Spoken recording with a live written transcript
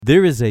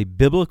There is a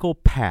biblical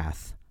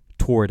path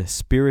toward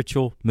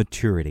spiritual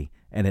maturity,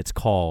 and it's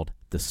called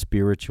the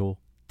spiritual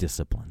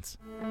disciplines.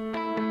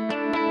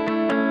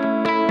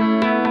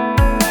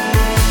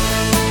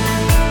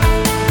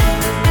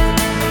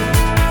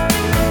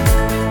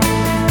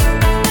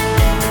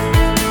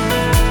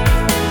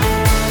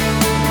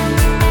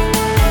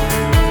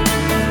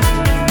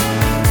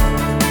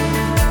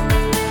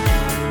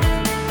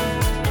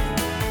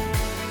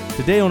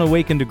 Today on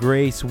Awaken to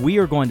Grace, we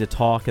are going to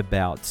talk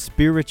about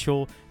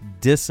spiritual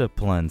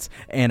disciplines,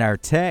 and our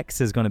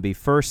text is going to be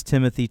 1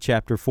 Timothy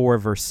chapter 4,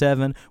 verse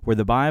 7, where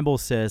the Bible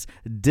says,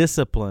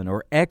 discipline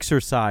or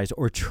exercise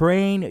or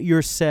train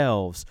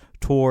yourselves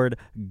toward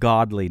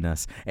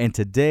godliness. And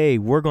today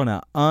we're going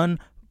to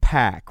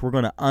we're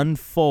going to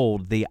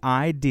unfold the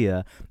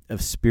idea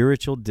of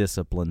spiritual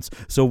disciplines.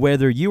 So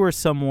whether you are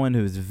someone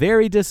who's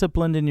very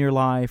disciplined in your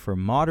life or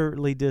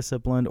moderately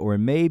disciplined, or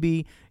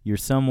maybe you're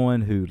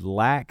someone who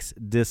lacks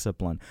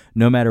discipline,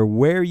 no matter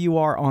where you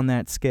are on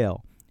that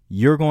scale,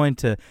 you're going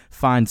to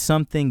find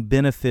something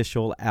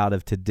beneficial out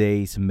of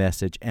today's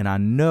message. And I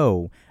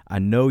know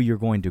you're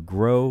going to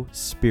grow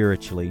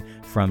spiritually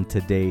from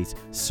today's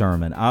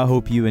sermon. I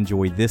hope you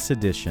enjoy this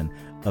edition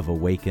of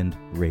Awakened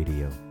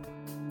Radio.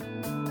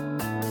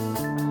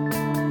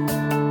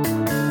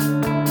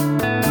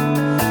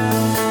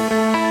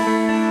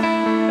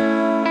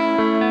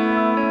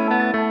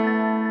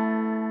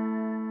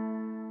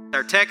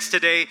 Our text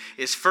today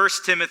is 1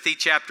 Timothy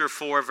chapter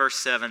 4, verse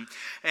 7.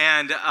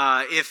 And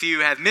if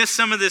you have missed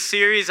some of this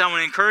series, I want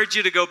to encourage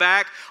you to go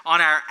back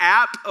on our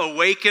app,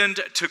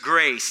 Awakened to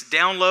Grace.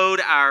 Download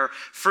our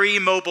free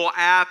mobile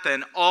app,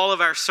 and all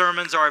of our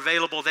sermons are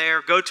available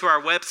there. Go to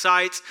our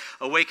websites,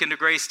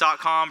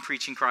 awakentogrgrace.com,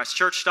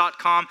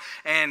 preachingchristchurch.com,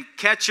 and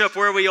catch up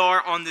where we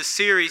are on this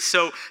series.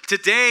 So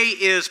today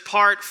is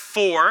part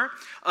 4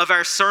 of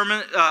our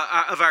sermon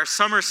of our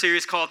summer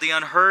series called The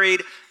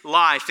Unhurried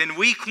Life. In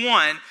week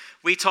 1,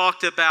 we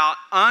talked about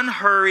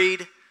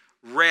unhurried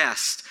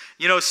rest.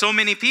 You know, so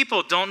many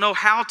people don't know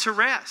how to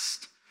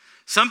rest.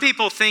 Some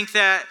people think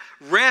that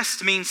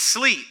rest means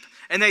sleep,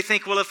 and they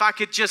think, well, if I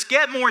could just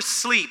get more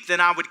sleep,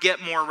 then I would get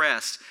more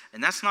rest.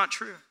 And that's not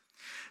true.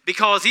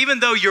 Because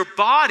even though your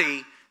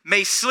body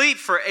may sleep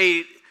for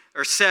 8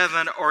 or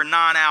 7 or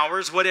 9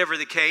 hours, whatever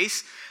the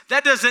case,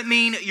 that doesn't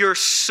mean your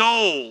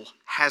soul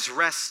has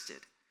rested.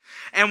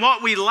 And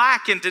what we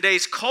lack in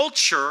today's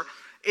culture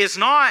is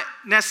not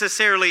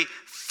necessarily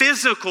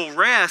physical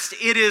rest,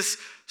 it is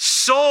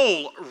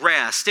soul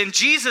rest. And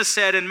Jesus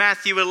said in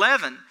Matthew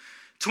 11,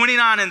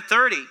 29 and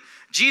 30,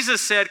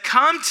 Jesus said,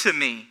 "Come to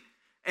me,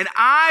 and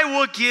I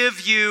will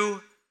give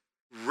you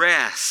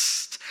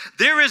rest."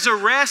 There is a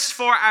rest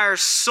for our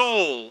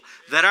soul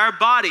that our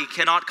body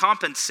cannot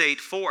compensate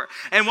for.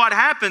 And what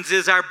happens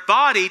is our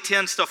body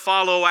tends to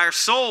follow our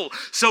soul.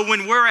 So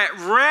when we're at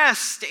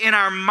rest in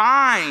our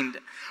mind,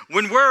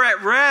 when we're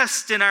at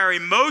rest in our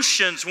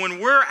emotions, when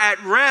we're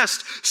at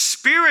rest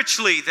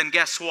spiritually, then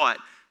guess what?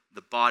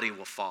 The body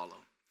will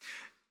follow.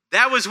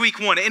 That was week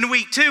 1. In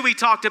week 2, we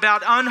talked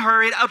about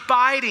unhurried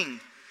abiding.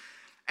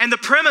 And the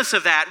premise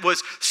of that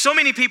was so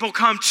many people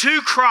come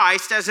to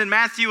Christ, as in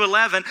Matthew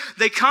 11.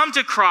 They come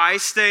to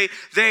Christ, they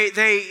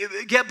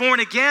get born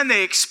again,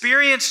 they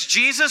experience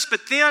Jesus,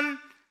 but then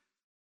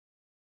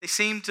they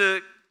seem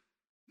to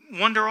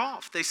wander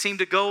off. They seem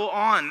to go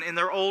on in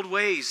their old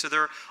ways or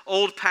their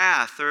old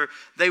path, or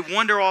they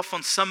wander off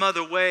on some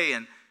other way,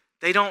 and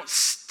they don't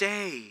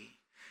stay.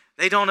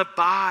 They don't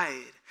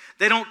abide.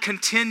 They don't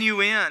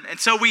continue in. And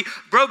so we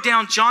broke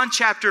down John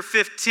chapter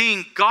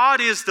 15.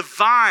 God is the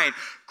vine.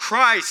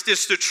 Christ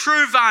is the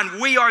true vine.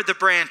 We are the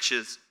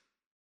branches.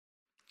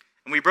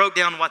 And we broke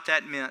down what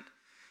that meant.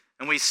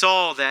 And we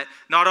saw that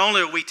not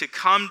only are we to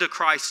come to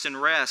Christ and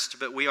rest,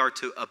 but we are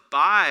to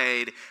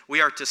abide,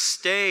 we are to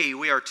stay,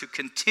 we are to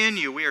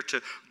continue, we are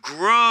to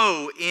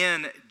grow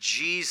in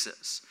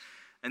Jesus.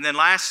 And then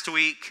last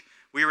week,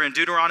 we were in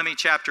Deuteronomy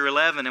chapter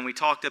 11, and we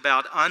talked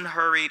about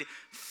unhurried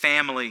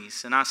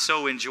families. And I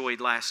so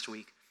enjoyed last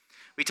week.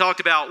 We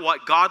talked about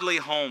what godly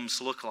homes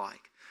look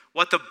like,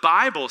 what the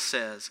Bible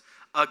says,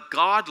 a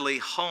godly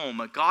home,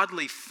 a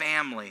godly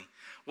family,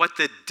 what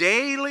the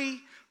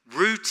daily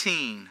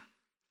routine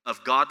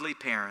of godly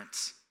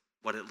parents,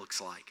 what it looks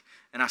like.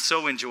 And I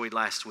so enjoyed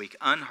last week,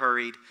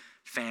 unhurried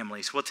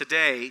families. Well,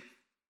 today,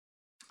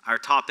 our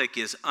topic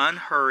is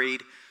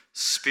unhurried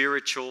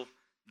spiritual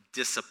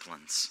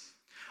disciplines.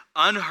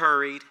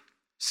 Unhurried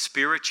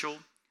spiritual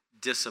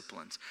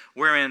disciplines.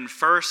 We're in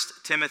 1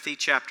 Timothy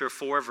chapter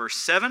 4, verse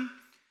 7.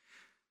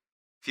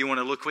 If you want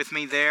to look with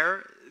me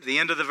there, the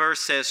end of the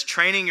verse says,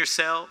 training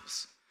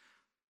yourselves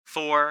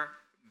for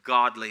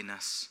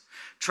godliness.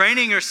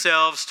 Training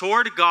yourselves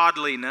toward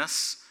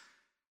godliness.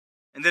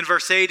 And then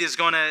verse 8 is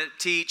going to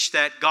teach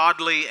that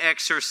godly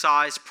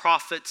exercise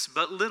profits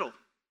but little.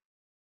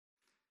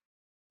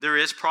 There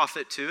is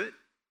profit to it.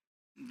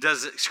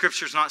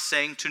 Scripture's not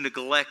saying to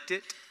neglect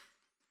it,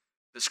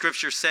 but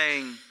Scripture's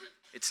saying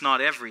it's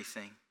not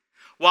everything.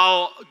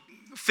 While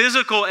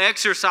physical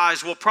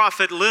exercise will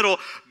profit little,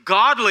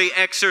 godly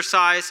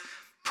exercise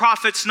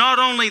profits not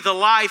only the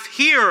life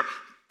here,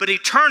 but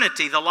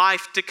eternity, the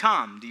life to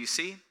come. Do you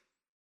see?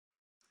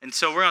 And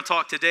so we're going to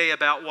talk today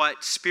about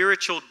what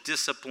spiritual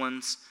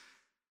disciplines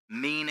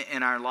mean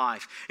in our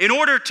life. In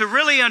order to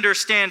really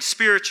understand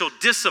spiritual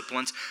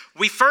disciplines,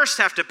 we first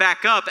have to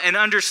back up and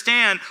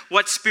understand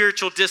what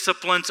spiritual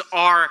disciplines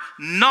are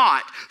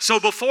not. So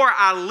before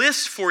I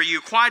list for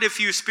you quite a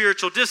few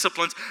spiritual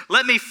disciplines,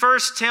 let me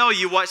first tell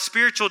you what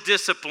spiritual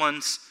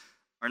disciplines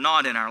are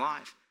not in our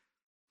life.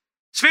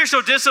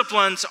 Spiritual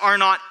disciplines are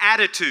not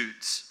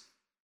attitudes.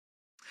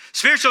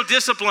 Spiritual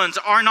disciplines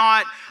are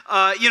not,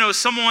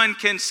 someone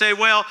can say,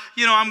 well,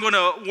 I'm going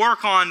to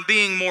work on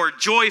being more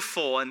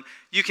joyful, and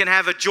you can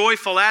have a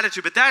joyful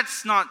attitude, but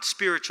that's not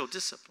spiritual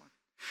discipline.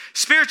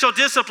 Spiritual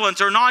disciplines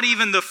are not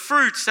even the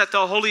fruits that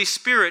the Holy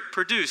Spirit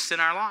produce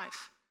in our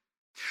life.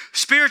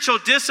 Spiritual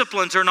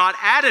disciplines are not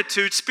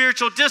attitudes.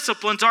 Spiritual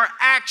disciplines are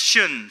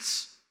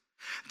actions.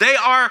 They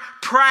are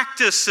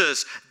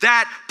practices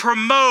that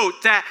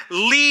promote, that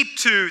lead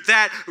to,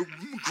 that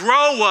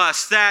grow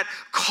us, that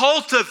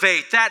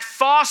cultivate, that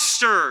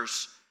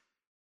fosters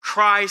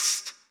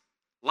Christ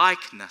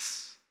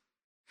likeness.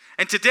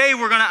 And today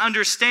we're going to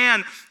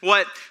understand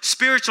what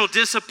spiritual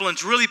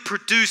disciplines really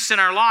produce in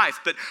our life.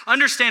 But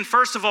understand,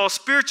 first of all,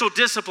 spiritual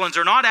disciplines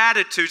are not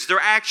attitudes, they're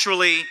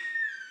actually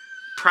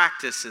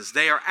practices.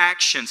 They are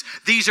actions.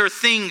 These are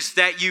things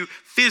that you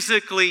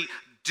physically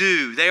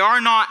do. They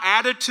are not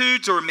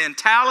attitudes or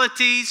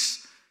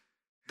mentalities.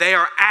 They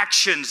are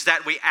actions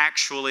that we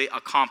actually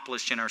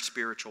accomplish in our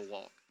spiritual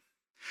walk.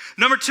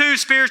 Number two,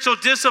 spiritual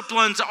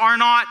disciplines are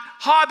not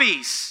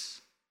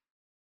hobbies.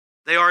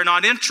 They are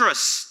not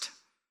interests.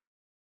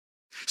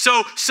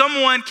 So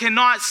someone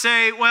cannot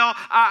say, well,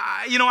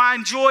 I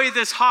enjoy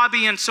this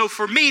hobby, and so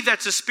for me,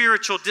 that's a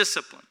spiritual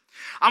discipline.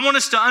 I want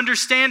us to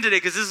understand today,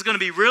 because this is going to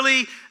be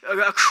really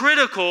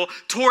critical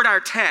toward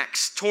our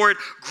text, toward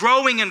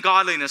growing in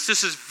godliness.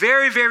 This is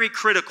very, very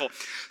critical.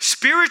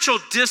 Spiritual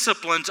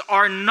disciplines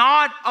are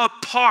not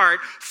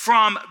apart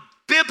from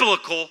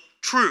biblical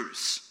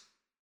truths.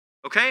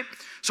 Okay?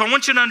 So I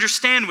want you to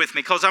understand with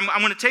me, because I'm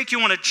going to take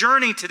you on a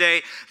journey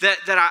today that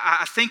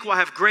I think will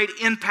have great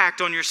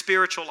impact on your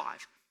spiritual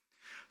life.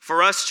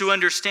 For us to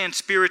understand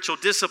spiritual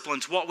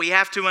disciplines, what we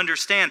have to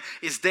understand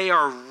is they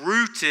are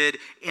rooted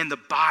in the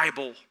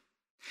Bible.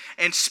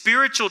 And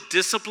spiritual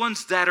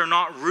disciplines that are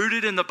not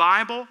rooted in the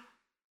Bible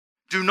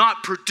do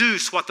not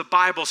produce what the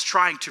Bible's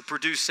trying to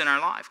produce in our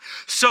life.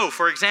 So,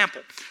 for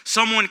example,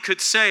 someone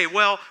could say,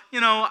 well,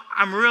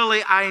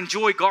 I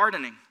enjoy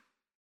gardening.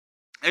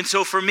 And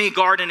so for me,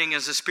 gardening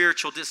is a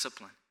spiritual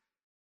discipline.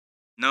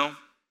 No,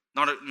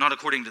 not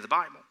according to the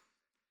Bible.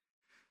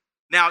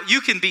 Now, you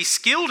can be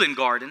skilled in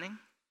gardening.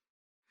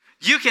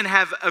 You can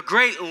have a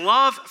great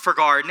love for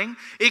gardening.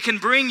 It can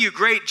bring you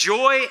great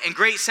joy and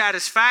great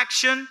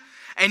satisfaction.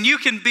 And you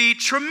can be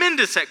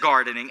tremendous at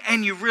gardening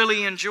and you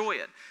really enjoy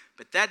it.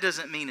 But that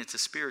doesn't mean it's a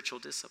spiritual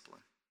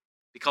discipline,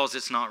 because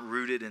it's not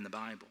rooted in the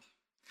Bible.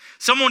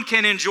 Someone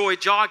can enjoy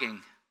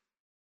jogging.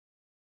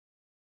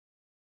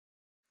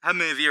 How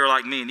many of you are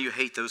like me and you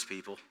hate those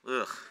people?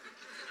 Ugh,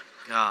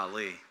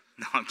 golly.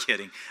 No, I'm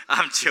kidding.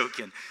 I'm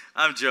joking.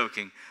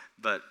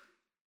 But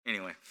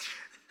anyway,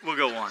 we'll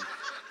go on.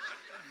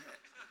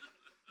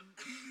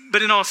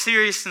 But in all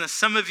seriousness,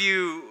 some of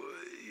you,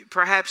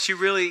 perhaps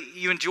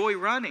you enjoy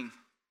running.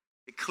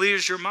 It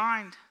clears your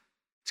mind.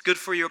 It's good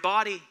for your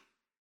body.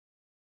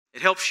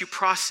 It helps you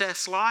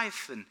process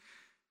life. And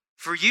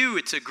for you,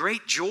 it's a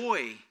great joy.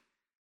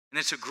 And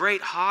it's a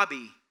great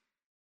hobby.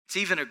 It's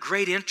even a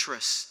great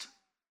interest.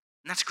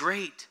 And that's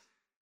great.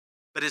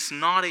 But it's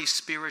not a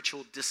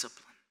spiritual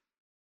discipline.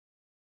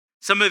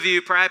 Some of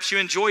you, perhaps you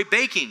enjoy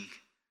baking.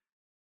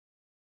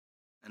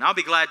 And I'll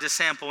be glad to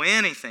sample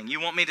anything you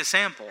want me to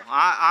sample.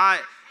 I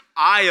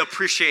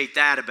appreciate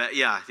that about,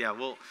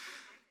 well.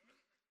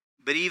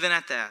 But even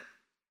at that,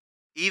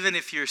 even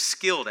if you're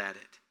skilled at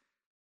it,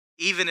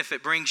 even if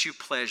it brings you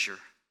pleasure,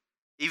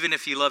 even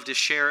if you love to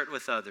share it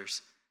with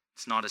others,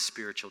 it's not a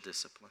spiritual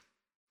discipline.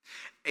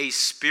 A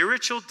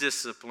spiritual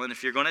discipline,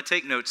 if you're going to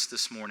take notes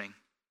this morning,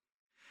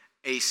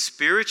 a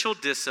spiritual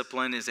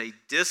discipline is a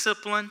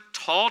discipline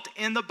taught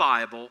in the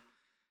Bible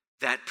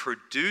that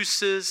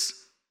produces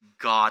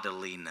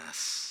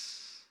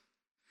godliness.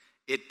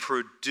 It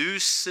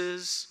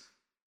produces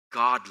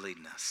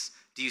godliness.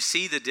 Do you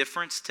see the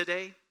difference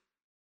today?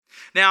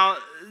 Now,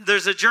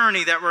 there's a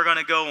journey that we're going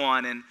to go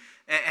on, and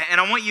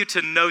I want you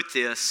to note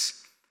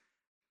this.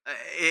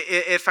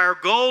 If our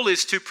goal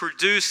is to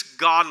produce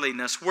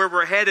godliness, where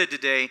we're headed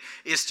today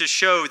is to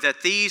show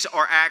that these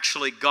are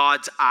actually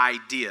God's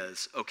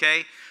ideas,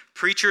 okay?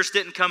 Preachers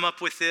didn't come up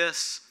with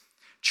this.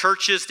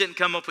 Churches didn't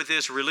come up with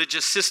this.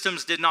 Religious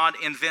systems did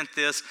not invent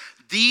this.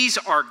 These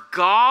are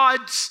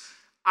God's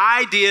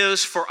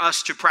ideas for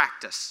us to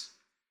practice.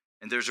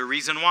 And there's a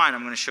reason why, and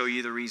I'm going to show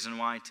you the reason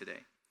why today.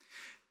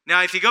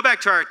 Now, if you go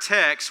back to our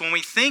text, when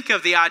we think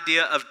of the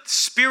idea of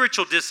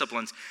spiritual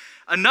disciplines,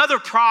 another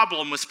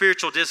problem with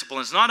spiritual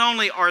disciplines, not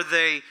only are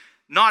they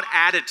not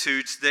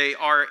attitudes, they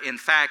are in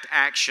fact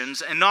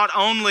actions. And not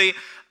only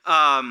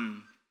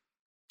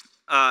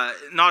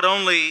not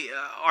only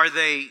are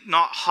they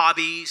not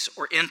hobbies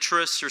or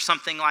interests or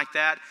something like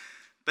that,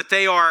 but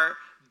they are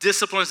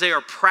disciplines, they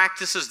are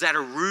practices that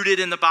are rooted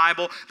in the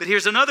Bible. But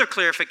here's another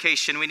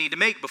clarification we need to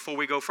make before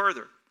we go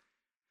further.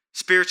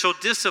 Spiritual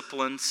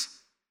disciplines,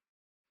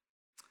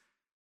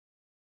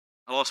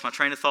 I lost my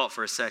train of thought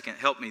for a second.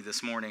 Help me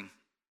this morning.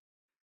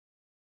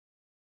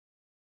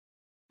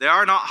 They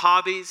are not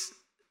hobbies.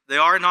 They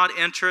are not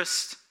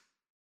interests.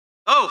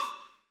 Oh,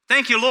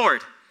 thank you,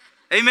 Lord.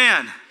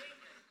 Amen.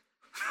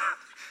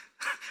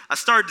 I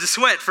started to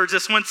sweat for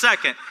just 1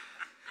 second.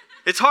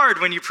 It's hard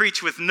when you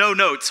preach with no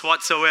notes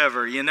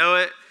whatsoever. You know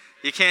it?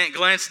 You can't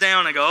glance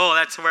down and go, oh,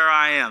 that's where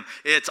I am.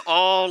 It's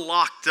all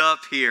locked up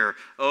here.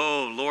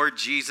 Oh, Lord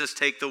Jesus,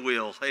 take the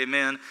wheel.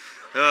 Amen.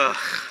 Ugh.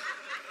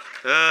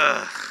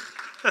 Ugh.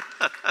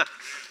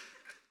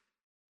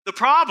 The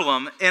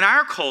problem in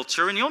our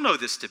culture, and you'll know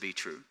this to be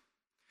true,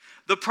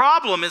 the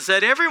problem is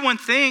that everyone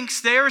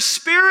thinks they are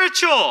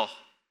spiritual.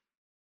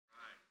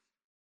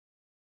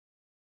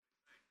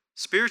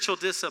 Spiritual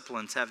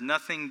disciplines have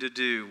nothing to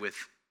do with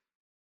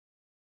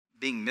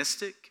being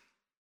mystic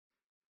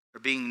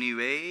or being New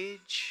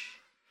Age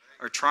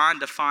or trying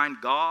to find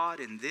God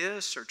in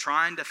this or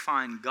trying to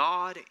find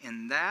God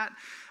in that.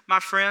 My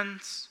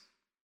friends,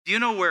 do you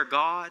know where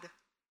God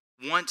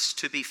wants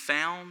to be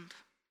found?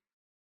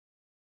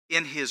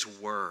 In His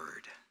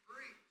Word.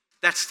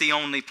 That's the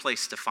only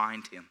place to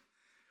find Him.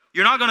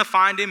 You're not going to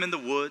find Him in the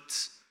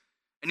woods,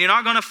 and you're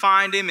not going to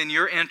find Him in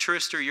your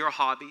interest or your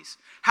hobbies.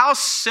 How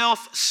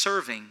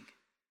self-serving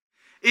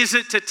is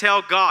it to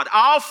tell God,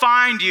 I'll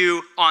find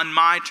you on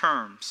my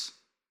terms.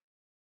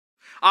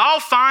 I'll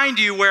find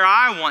you where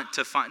I want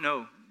to find.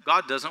 No,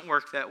 God doesn't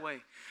work that way.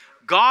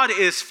 God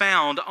is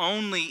found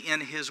only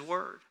in His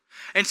Word.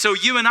 And so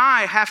you and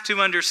I have to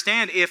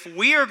understand, if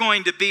we are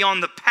going to be on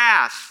the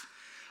path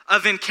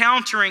of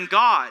encountering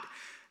God,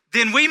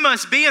 then we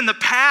must be in the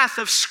path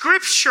of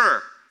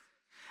Scripture.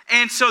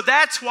 And so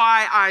that's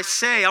why I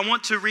say, I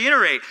want to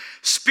reiterate,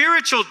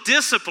 spiritual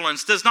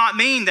disciplines does not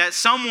mean that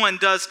someone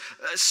does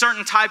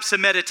certain types of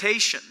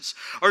meditations,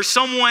 or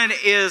someone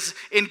is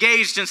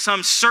engaged in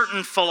some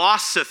certain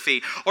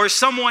philosophy, or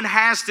someone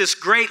has this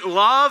great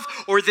love,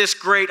 or this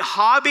great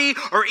hobby,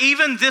 or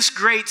even this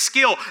great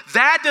skill.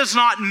 That does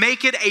not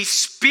make it a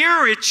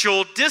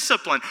spiritual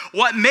discipline.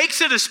 What makes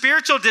it a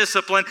spiritual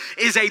discipline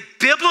is a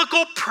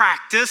biblical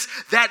practice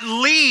that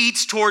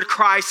leads toward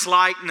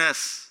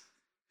Christ-likeness.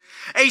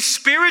 A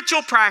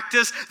spiritual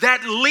practice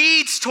that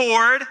leads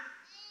toward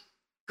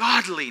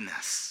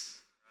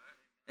godliness.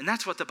 And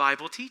that's what the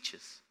Bible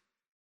teaches.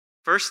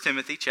 1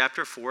 Timothy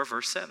chapter 4,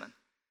 verse 7.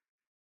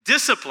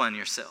 Discipline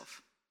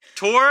yourself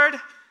toward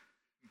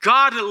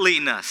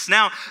godliness.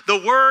 Now,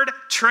 the word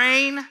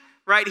train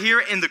right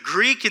here in the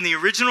Greek, in the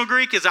original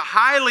Greek, is a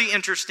highly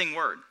interesting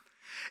word.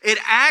 It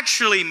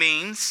actually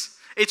means,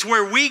 it's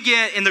where we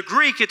get, in the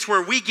Greek, it's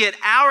where we get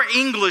our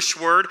English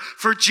word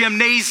for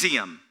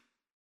gymnasium.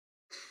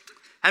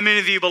 How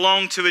many of you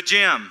belong to a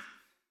gym?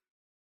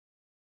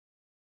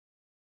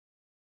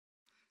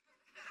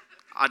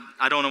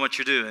 I don't know what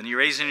you're doing. You're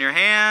raising your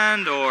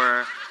hand,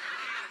 or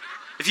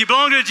if you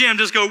belong to a gym,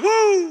 just go,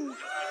 woo!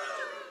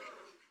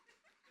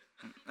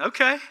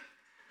 Okay.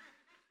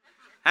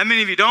 How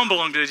many of you don't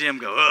belong to a gym?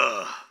 Go,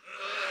 ugh.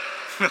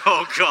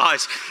 Oh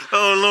gosh.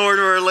 Oh Lord,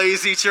 we're a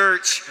lazy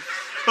church.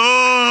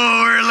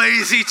 Oh, we're a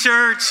lazy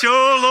church.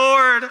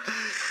 Oh Lord.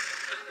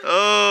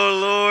 Oh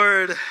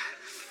Lord.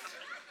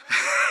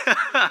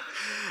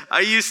 I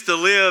used to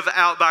live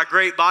out by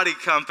Great Body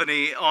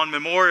Company on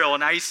Memorial,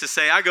 and I used to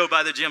say, I go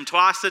by the gym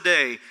twice a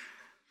day,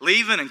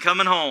 leaving and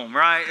coming home,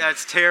 right?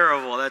 That's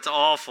terrible. That's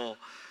awful.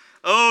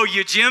 Oh,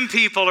 you gym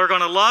people are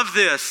going to love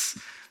this.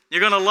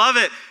 You're going to love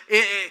it.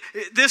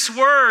 This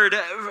word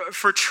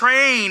for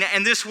train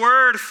and this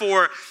word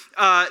for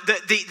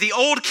the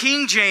old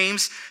King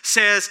James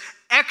says,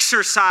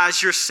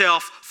 exercise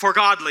yourself for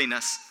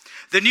godliness.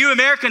 The New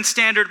American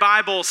Standard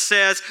Bible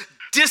says,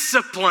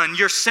 discipline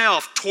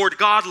yourself toward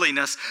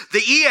godliness. The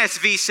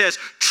ESV says,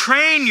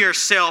 train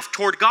yourself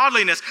toward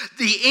godliness.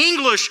 The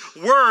English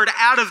word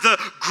out of the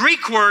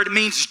Greek word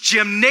means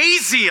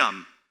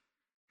gymnasium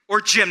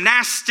or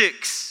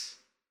gymnastics.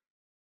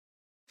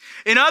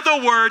 In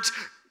other words,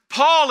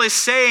 Paul is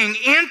saying,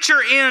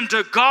 enter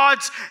into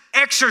God's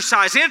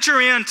exercise,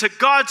 enter into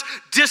God's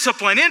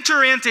discipline,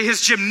 enter into His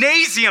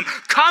gymnasium,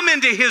 come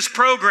into His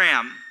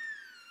program.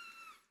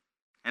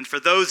 And for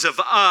those of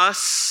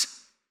us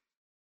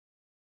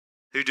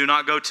who do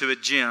not go to a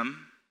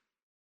gym,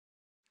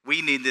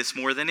 we need this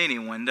more than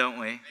anyone, don't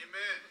we? Amen.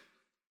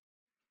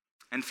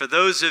 And for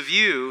those of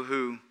you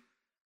who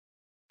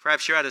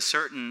perhaps you're at a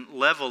certain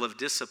level of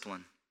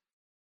discipline,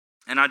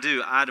 and I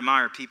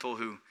admire people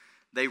who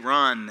they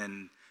run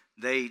and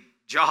they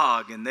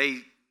jog and they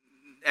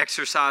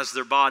exercise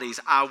their bodies.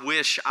 I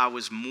wish I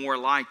was more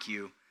like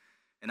you,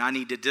 and I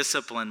need to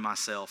discipline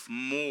myself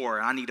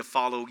more. I need to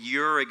follow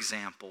your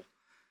example.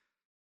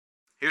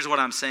 Here's what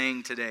I'm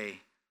saying today.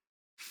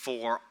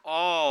 For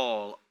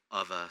all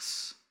of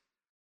us,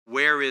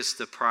 where is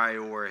the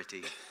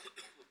priority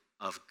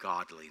of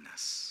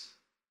godliness?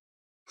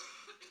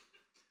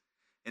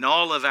 in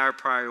all of our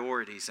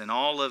priorities and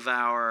all of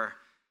our,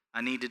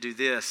 I need to do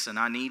this and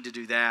I need to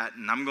do that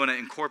and I'm going to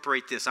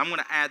incorporate this. I'm going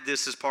to add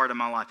this as part of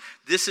my life.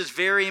 This is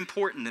very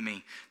important to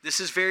me. This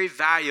is very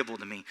valuable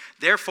to me.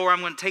 Therefore,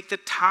 I'm going to take the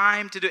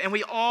time to do it. And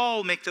we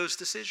all make those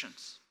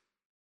decisions.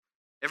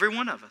 Every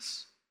one of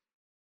us.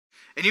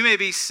 And you may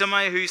be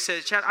somebody who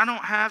says, Chad, I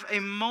don't have a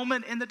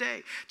moment in the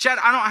day. Chad,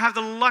 I don't have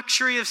the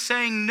luxury of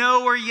saying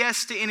no or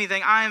yes to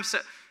anything.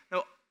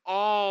 No,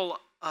 all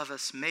of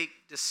us make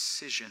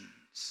decisions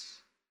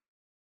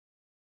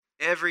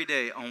every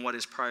day on what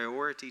is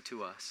priority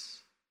to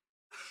us.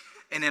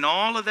 And in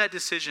all of that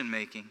decision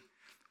making,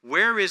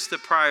 where is the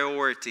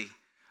priority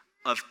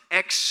of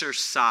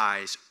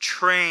exercise,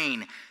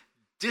 train,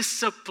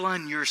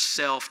 discipline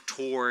yourself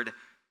toward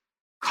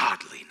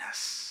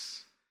godliness?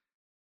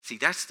 See,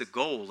 that's the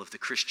goal of the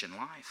Christian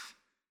life.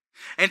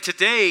 And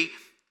today,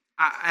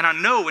 I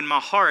know in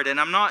my heart, and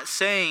I'm not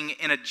saying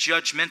in a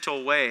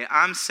judgmental way,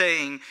 I'm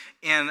saying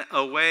in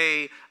a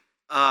way,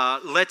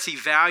 let's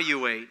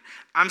evaluate.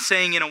 I'm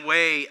saying in a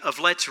way of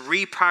let's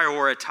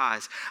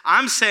reprioritize.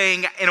 I'm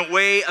saying in a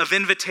way of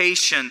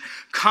invitation,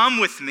 come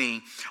with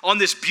me on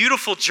this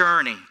beautiful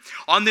journey,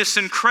 on this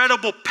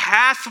incredible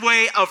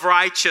pathway of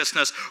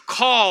righteousness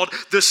called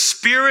the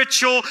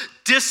spiritual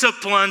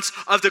disciplines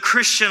of the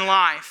Christian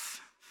life.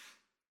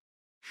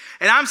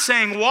 And I'm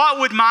saying, what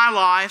would my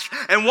life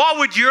and what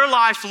would your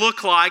life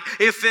look like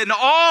if in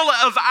all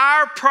of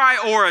our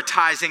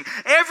prioritizing,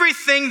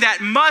 everything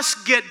that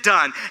must get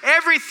done,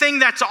 everything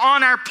that's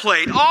on our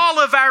plate, all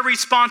of our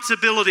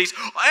responsibilities,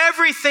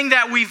 everything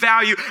that we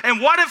value,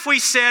 and what if we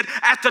said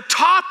at the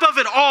top of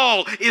it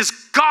all is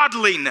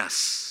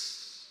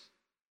godliness?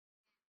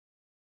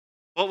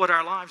 What would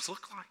our lives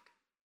look like?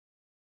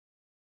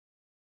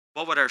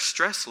 What would our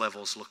stress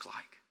levels look like?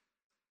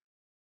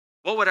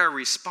 What would our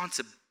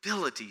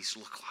responsibilities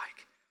look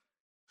like?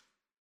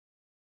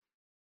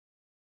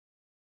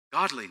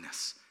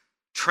 Godliness.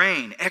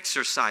 Train,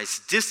 exercise,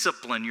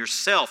 discipline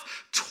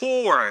yourself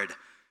toward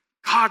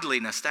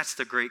godliness. That's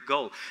the great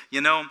goal.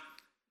 You know,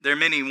 there are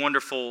many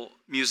wonderful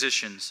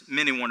musicians,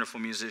 many wonderful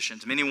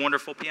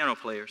piano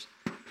players.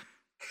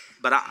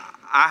 But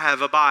I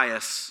have a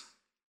bias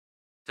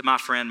to my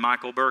friend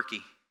Michael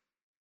Berkey.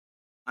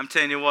 I'm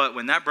telling you what,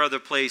 when that brother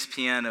plays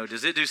piano,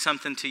 does it do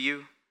something to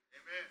you?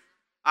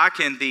 I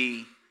can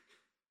be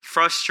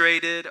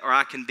frustrated, or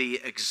I can be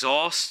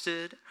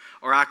exhausted,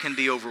 or I can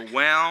be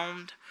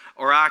overwhelmed,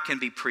 or I can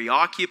be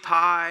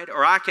preoccupied,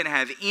 or I can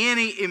have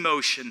any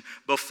emotion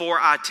before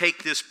I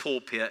take this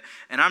pulpit.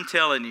 And I'm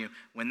telling you,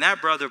 when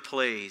that brother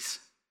plays,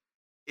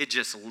 it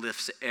just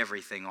lifts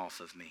everything off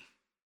of me.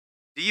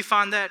 Do you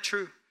find that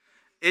true?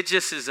 It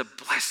just is a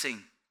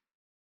blessing.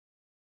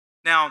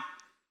 Now,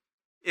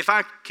 if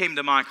I came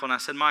to Michael and I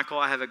said, Michael,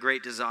 I have a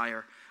great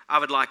desire. I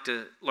would like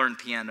to learn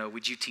piano.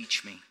 Would you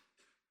teach me?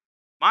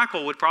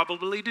 Michael would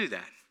probably do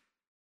that.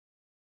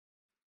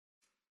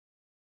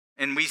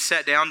 And we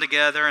sat down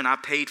together and I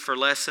paid for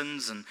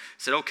lessons and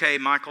said, okay,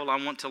 Michael,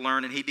 I want to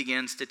learn. And he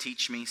begins to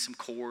teach me some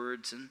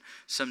chords and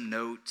some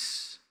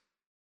notes.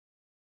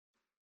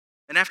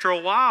 And after a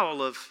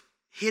while of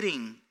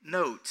hitting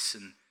notes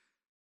and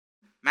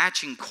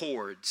matching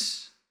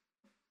chords,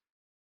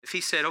 if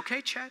he said,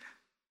 okay, Chad,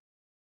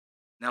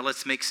 now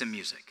let's make some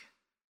music.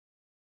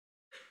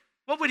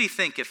 What would he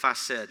think if I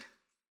said,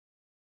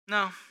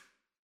 no,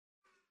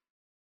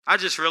 I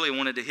just really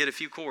wanted to hit a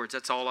few chords.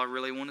 That's all I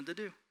really wanted to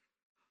do.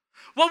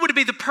 What would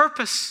be the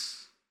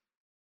purpose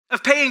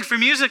of paying for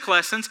music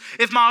lessons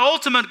if my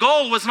ultimate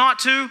goal was not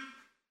to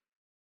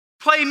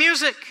play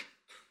music?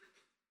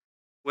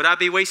 Would I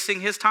be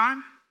wasting his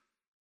time?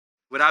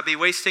 Would I be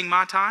wasting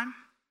my time?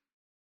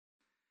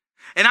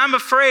 And I'm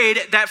afraid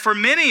that for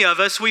many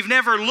of us, we've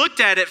never looked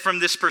at it from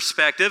this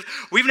perspective.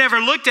 We've never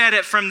looked at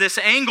it from this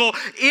angle.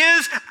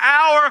 Is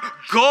our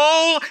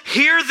goal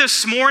here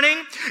this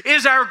morning?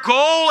 Is our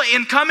goal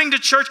in coming to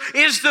church?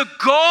 Is the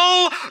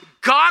goal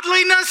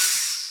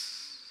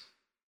godliness?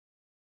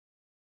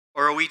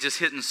 Or are we just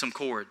hitting some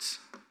chords?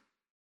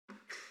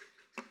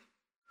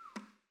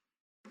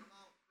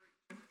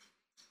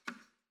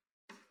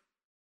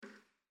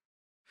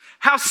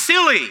 How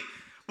silly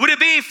would it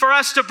be for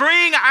us to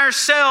bring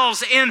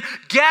ourselves in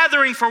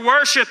gathering for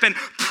worship and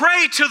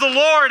pray to the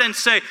Lord and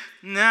say,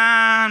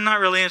 nah, I'm not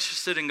really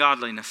interested in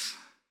godliness?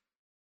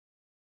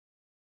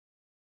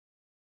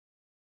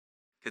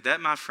 Could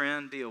that, my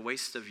friend, be a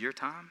waste of your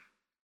time?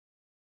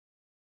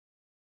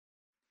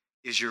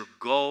 Is your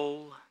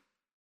goal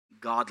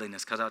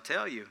godliness? Because I'll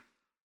tell you,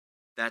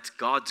 that's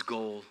God's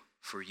goal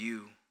for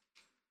you.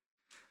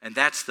 And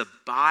that's the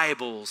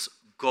Bible's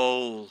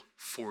goal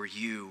for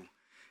you,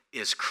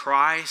 is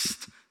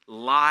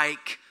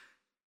Christ-like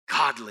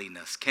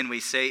godliness. Can we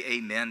say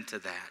amen to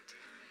that?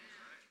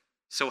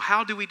 So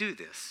how do we do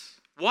this?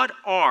 What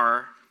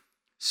are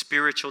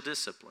spiritual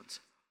disciplines?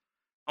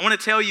 I want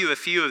to tell you a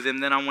few of them,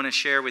 then I want to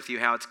share with you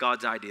how it's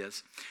God's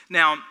ideas.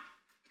 Now,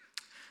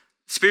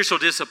 spiritual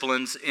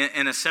disciplines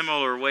in a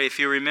similar way, if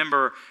you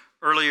remember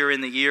earlier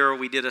in the year,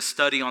 we did a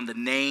study on the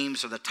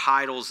names or the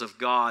titles of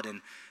God.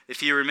 And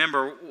if you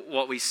remember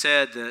what we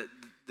said,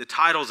 The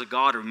titles of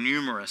God are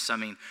numerous. I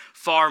mean,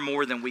 far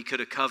more than we could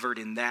have covered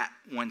in that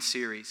one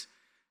series.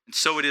 And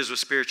so it is with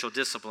spiritual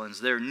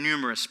disciplines. There are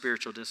numerous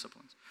spiritual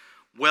disciplines.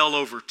 Well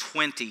over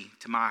 20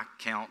 to my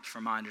count,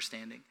 from my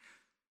understanding.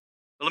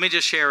 But let me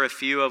just share a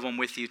few of them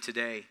with you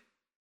today.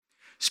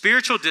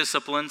 Spiritual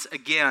disciplines,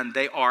 again,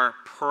 they are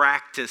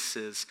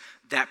practices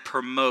that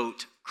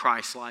promote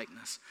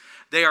Christ-likeness.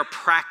 They are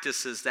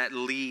practices that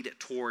lead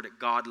toward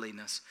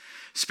godliness.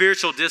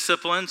 Spiritual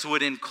disciplines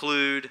would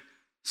include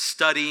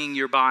studying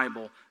your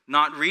Bible,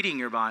 not reading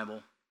your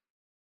Bible,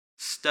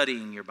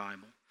 studying your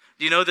Bible.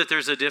 Do you know that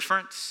there's a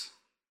difference?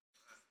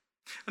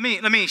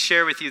 Let me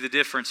share with you the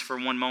difference for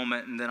one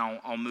moment, and then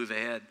I'll move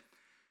ahead.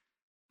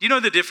 Do you know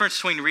the difference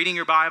between reading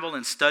your Bible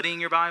and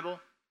studying your Bible?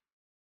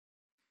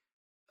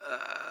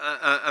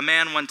 A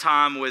man one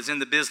time was in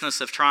the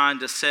business of trying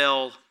to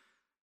sell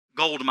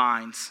gold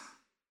mines.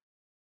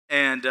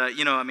 And,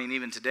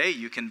 even today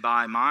you can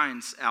buy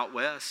mines out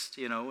west,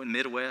 in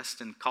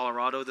Midwest and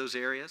Colorado, those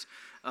areas.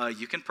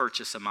 You can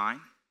purchase a mine.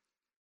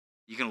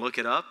 You can look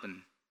it up,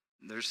 and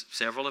there's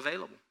several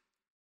available.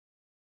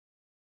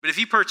 But if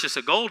you purchase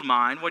a gold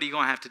mine, what are you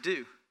going to have to do?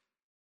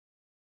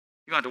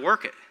 You're going to have to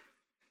work it,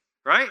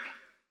 right?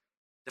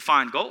 To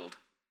find gold.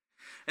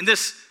 And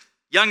this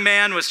young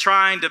man was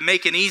trying to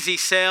make an easy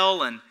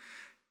sell, and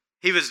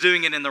he was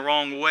doing it in the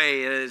wrong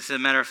way, as a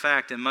matter of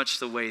fact, in much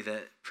the way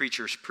that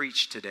preachers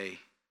preach today.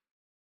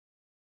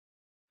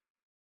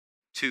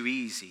 Too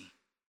easy.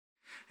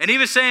 And he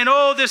was saying,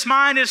 this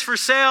mine is for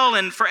sale,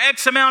 and for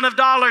X amount of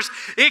dollars,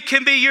 it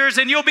can be yours,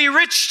 and you'll be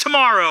rich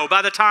tomorrow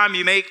by the time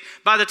you make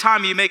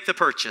the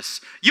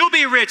purchase. You'll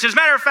be rich. As a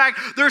matter of fact,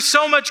 there's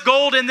so much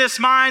gold in this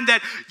mine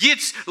that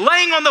it's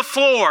laying on the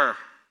floor.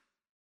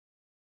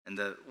 And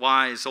the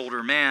wise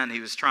older man he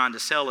was trying to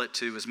sell it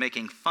to was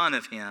making fun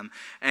of him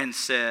and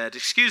said,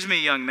 "Excuse me,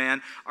 young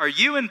man, are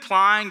you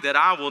implying that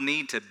I will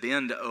need to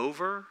bend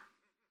over?"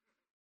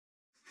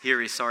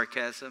 Here is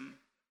sarcasm.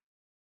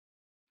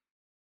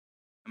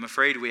 I'm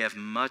afraid we have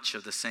much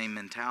of the same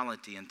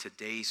mentality in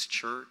today's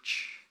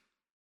church.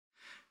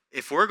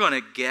 If we're going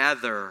to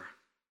gather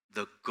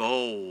the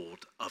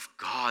gold of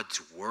God's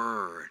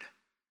word,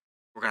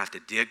 we're going to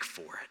have to dig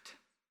for it.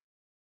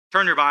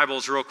 Turn your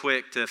Bibles real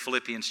quick to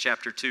Philippians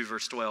chapter 2,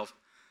 verse 12.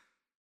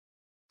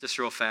 Just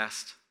real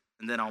fast,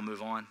 and then I'll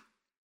move on.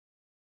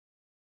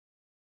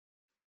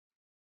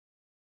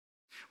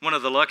 One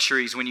of the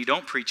luxuries when you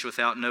don't preach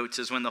without notes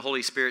is when the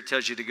Holy Spirit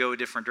tells you to go a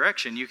different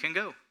direction, you can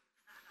go.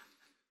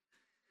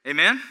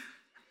 Amen?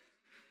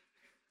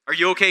 Are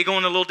you okay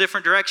going a little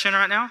different direction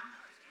right now?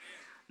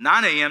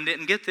 9 a.m.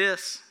 didn't get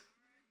this.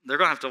 They're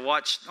going to have to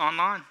watch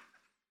online.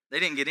 They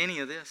didn't get any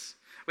of this.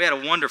 We had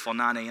a wonderful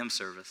 9 a.m.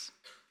 service.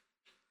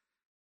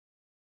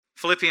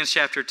 Philippians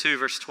chapter 2,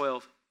 verse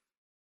 12.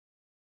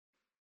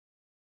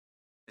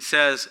 It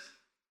says,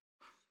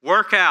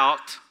 "Work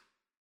out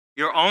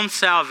your own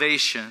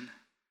salvation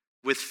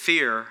with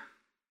fear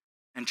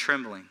and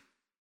trembling."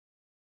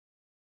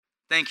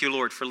 Thank you,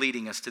 Lord, for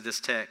leading us to this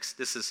text.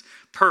 This is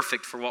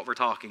perfect for what we're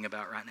talking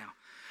about right now.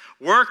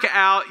 Work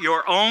out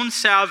your own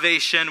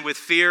salvation with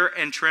fear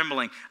and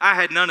trembling. I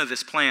had none of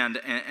this planned,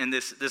 and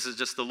this is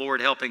just the Lord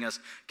helping us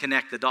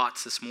connect the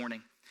dots this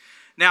morning.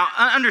 Now,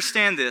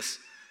 understand this.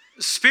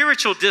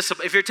 Spiritual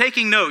discipline, if you're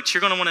taking notes,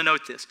 you're going to want to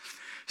note this.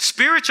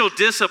 Spiritual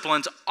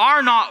disciplines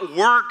are not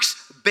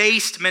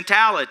works-based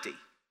mentality.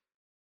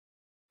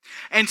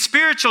 And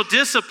spiritual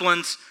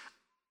disciplines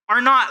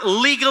are not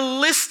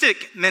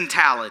legalistic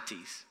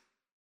mentalities.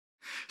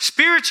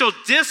 Spiritual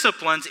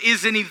disciplines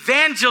is an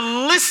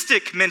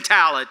evangelistic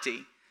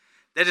mentality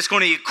that is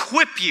going to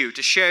equip you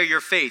to share your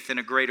faith in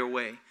a greater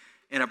way,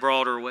 in a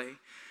broader way.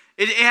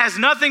 It has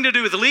nothing to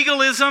do with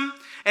legalism,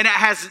 and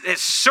it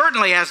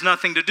certainly has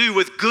nothing to do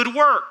with good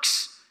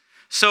works.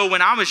 So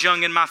when I was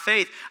young in my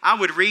faith, I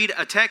would read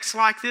a text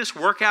like this,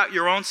 "Work out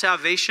your own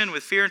salvation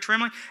with fear and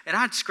trembling," and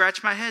I'd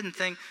scratch my head and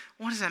think,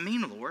 what does that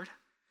mean, Lord?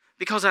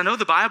 Because I know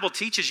the Bible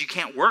teaches you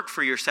can't work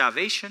for your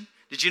salvation.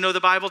 Did you know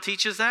the Bible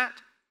teaches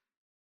that?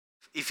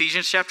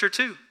 Ephesians chapter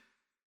 2.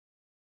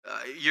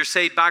 You're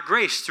saved by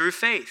grace through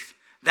faith,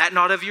 that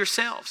not of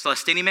yourselves,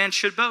 lest any man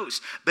should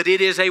boast. But it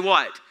is a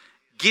what?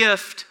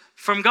 Gift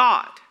from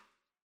God.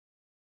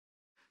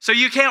 So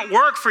you can't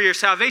work for your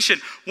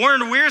salvation.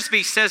 Warren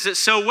Wiersbe says it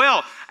so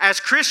well.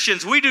 As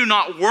Christians, we do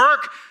not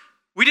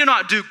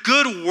do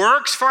good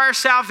works for our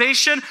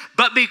salvation,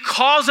 but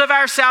because of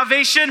our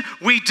salvation,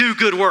 we do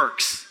good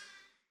works.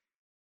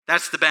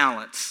 That's the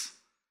balance.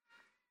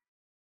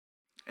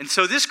 And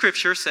so this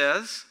scripture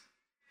says,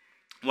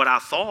 what I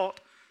thought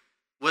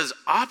was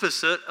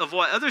opposite of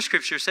what other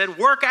scripture said.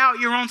 Work out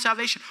your own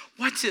salvation.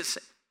 What's it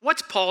say?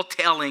 What's Paul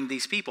telling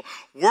these people?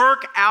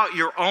 Work out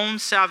your own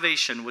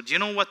salvation. Well, do you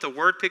know what the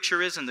word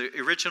picture is in the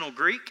original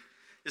Greek?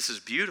 This is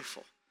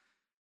beautiful.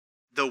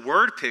 The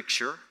word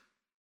picture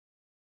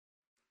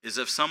is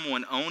of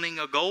someone owning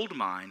a gold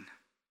mine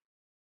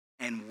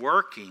and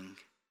working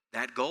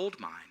that gold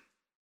mine.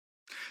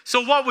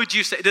 So what would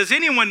you say? Does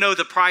anyone know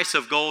the price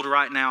of gold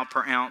right now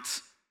per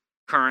ounce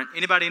current?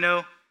 Anybody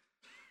know?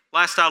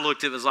 Last I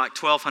looked, it was like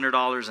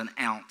 $1,200 an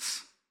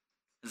ounce.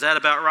 Is that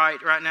about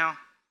right now?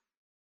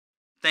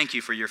 Thank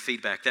you for your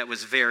feedback. That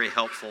was very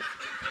helpful.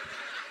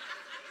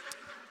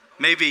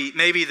 Maybe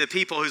the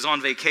people who's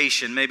on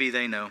vacation, maybe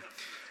they know.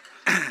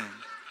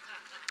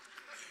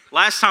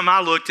 Last time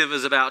I looked, it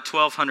was about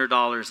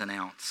 $1,200 an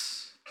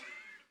ounce.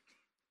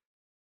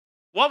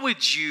 What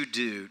would you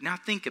do? Now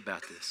think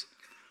about this.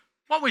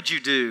 What would you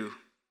do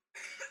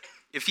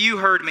if you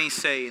heard me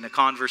say in a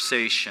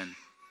conversation,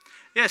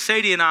 yeah,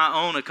 Sadie and I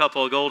own a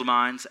couple of gold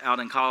mines out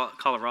in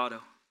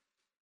Colorado?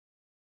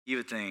 You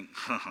would think,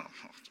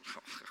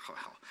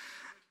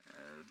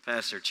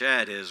 Pastor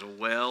Chad is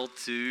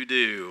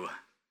well-to-do.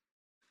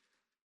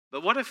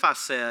 But what if I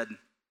said,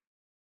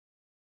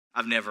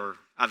 I've never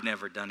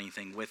done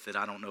anything with it.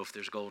 I don't know if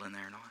there's gold in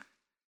there or not.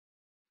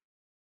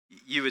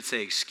 You would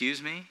say,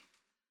 excuse me?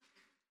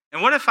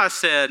 And what if I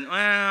said,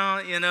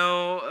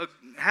 well,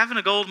 having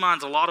a gold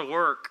mine's a lot of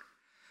work.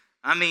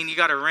 I mean, you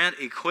got to rent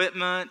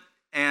equipment,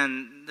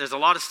 and there's a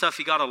lot of stuff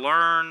you got to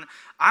learn.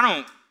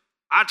 I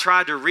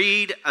tried to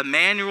read a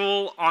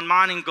manual on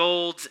mining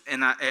golds,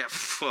 and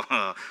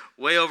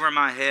way over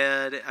my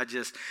head. I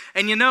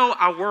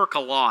work a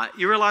lot.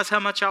 You realize how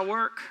much I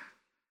work?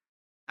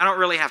 I don't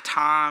really have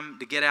time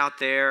to get out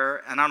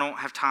there, and I don't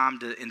have time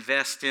to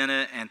invest in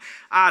it, and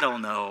I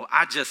don't know.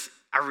 I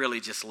really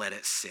just let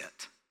it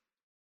sit.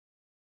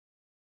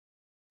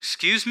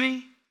 Excuse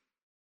me?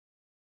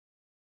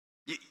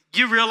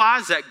 You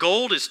realize that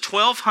gold is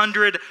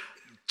 $1,200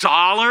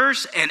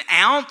 an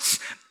ounce,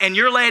 and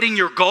you're letting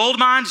your gold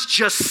mines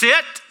just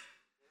sit?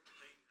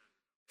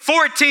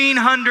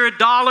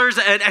 $1,400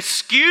 an,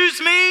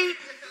 excuse me?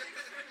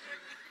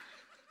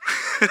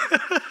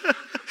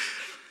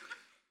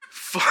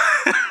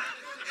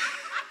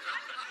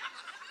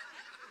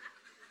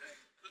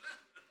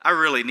 I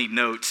really need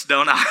notes,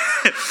 don't I?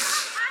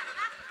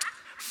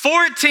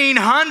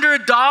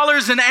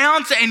 $1,400 an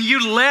ounce, and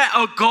you let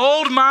a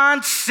gold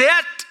mine sit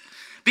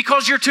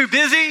because you're too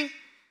busy,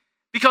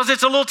 because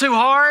it's a little too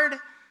hard,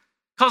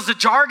 because the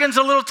jargon's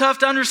a little tough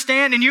to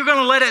understand, and you're going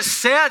to let it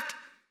sit?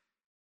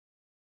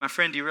 My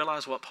friend, do you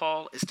realize what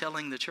Paul is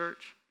telling the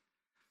church?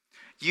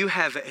 You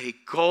have a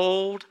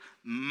gold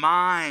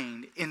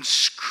mine in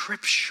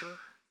Scripture.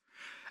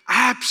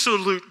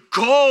 Absolute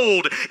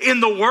gold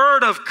in the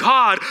Word of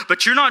God,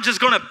 but you're not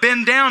just going to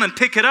bend down and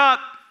pick it up.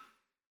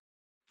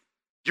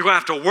 You're going to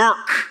have to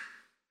work.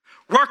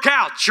 Work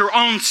out your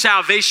own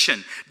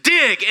salvation.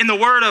 Dig in the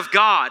Word of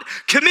God.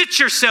 Commit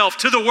yourself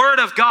to the Word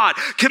of God.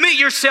 Commit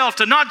yourself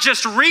to not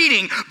just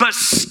reading, but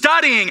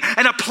studying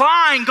and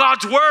applying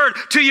God's Word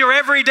to your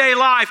everyday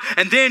life.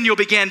 And then you'll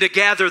begin to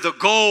gather the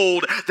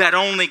gold that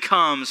only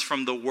comes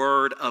from the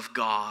Word of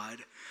God.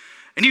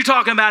 And you're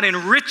talking about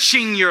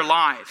enriching your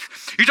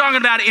life. You're talking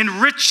about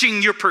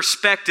enriching your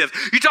perspective.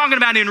 You're talking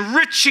about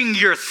enriching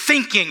your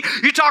thinking.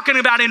 You're talking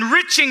about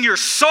enriching your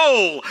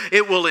soul.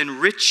 It will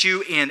enrich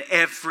you in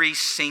every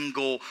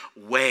single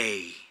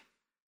way.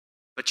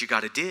 But you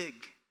got to dig.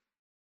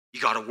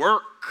 You got to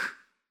work.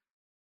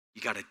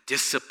 You got to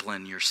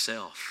discipline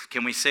yourself.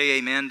 Can we say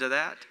amen to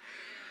that?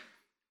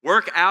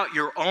 Work out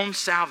your own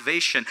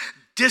salvation.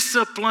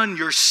 Discipline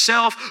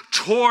yourself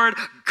toward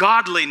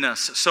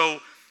godliness. So,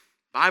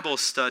 Bible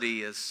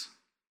study is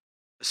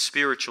a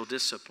spiritual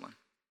discipline.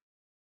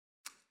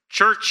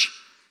 Church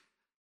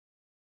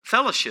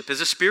fellowship is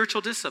a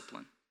spiritual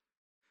discipline.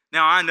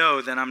 Now, I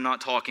know that I'm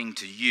not talking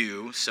to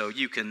you, so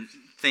you can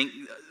think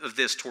of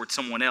this towards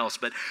someone else,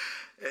 but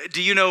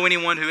do you know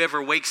anyone who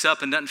ever wakes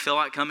up and doesn't feel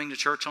like coming to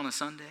church on a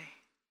Sunday?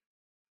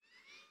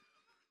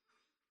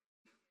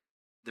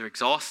 They're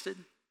exhausted.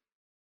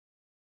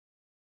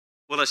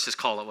 Well, let's just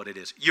call it what it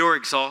is. You're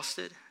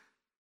exhausted.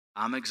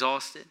 I'm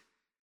exhausted.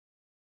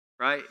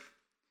 Right?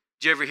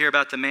 Did you ever hear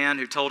about the man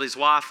who told his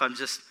wife, I'm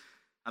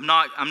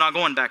not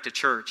going back to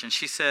church? And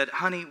she said,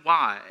 honey,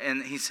 why?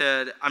 And he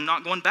said, I'm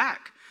not going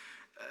back.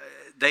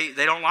 They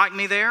don't like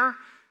me there.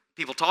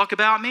 People talk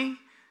about me,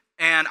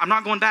 and I'm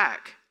not going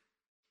back.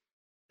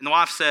 And the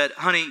wife said,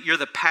 honey, you're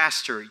the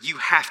pastor. You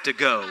have to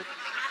go.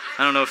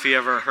 I don't know if you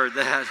ever heard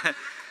that.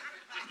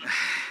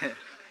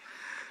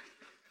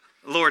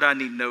 Lord, I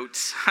need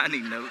notes. I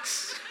need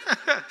notes.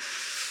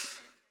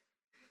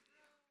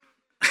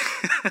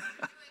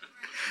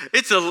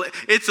 It's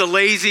a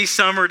lazy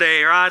summer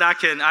day, right?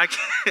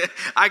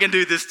 I can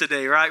do this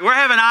today, right? We're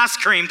having ice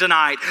cream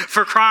tonight,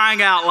 for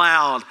crying out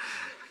loud.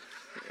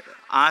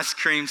 Ice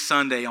cream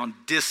Sunday on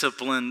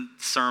Discipline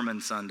Sermon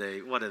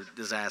Sunday. What a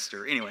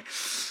disaster. Anyway,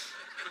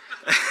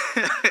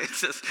 it's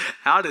just,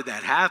 how did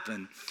that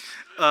happen?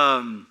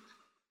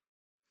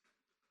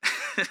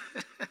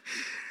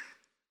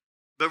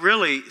 But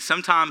really,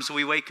 sometimes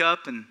we wake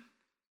up and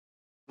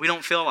we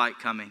don't feel like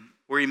coming.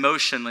 We're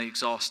emotionally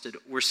exhausted.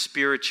 We're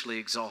spiritually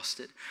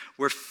exhausted.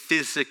 We're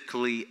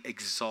physically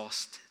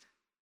exhausted.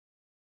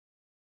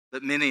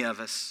 But many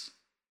of us,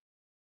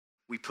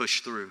 we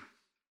push through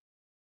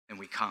and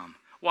we come.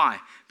 Why?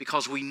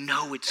 Because we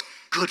know it's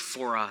good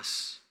for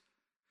us.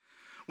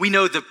 We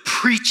know the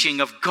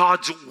preaching of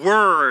God's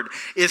word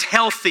is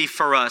healthy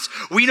for us.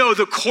 We know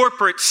the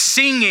corporate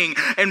singing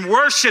and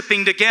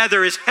worshiping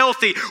together is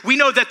healthy. We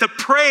know that the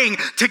praying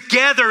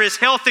together is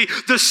healthy.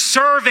 The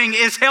serving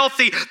is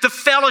healthy. The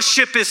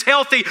fellowship is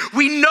healthy.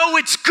 We know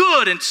it's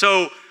good. And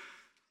so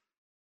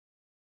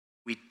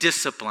we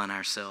discipline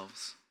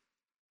ourselves.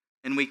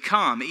 And we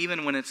come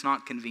even when it's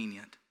not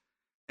convenient.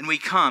 And we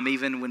come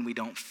even when we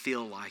don't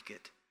feel like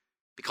it.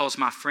 Because,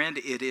 my friend,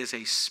 it is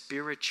a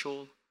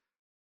spiritual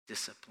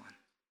discipline.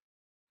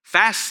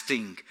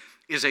 Fasting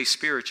is a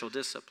spiritual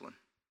discipline.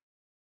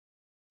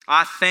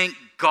 I thank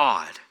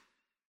God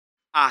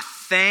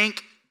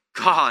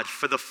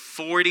for the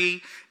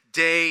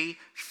 40-day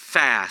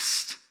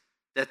fast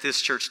that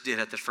this church did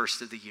at the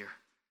first of the year.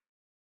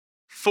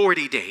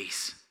 40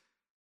 days.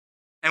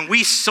 And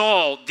we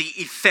saw the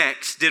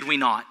effects, did we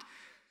not?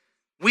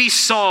 We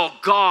saw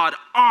God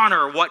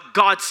honor what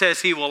God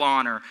says He will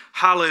honor.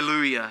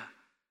 Hallelujah.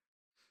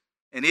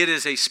 And it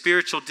is a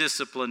spiritual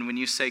discipline when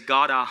you say,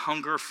 God, I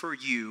hunger for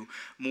you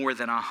more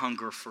than I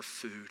hunger for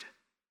food.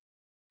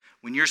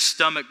 When your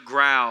stomach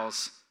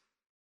growls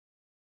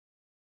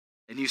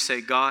and you say,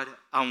 God,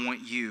 I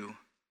want you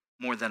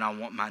more than I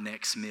want my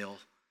next meal.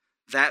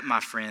 That, my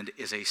friend,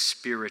 is a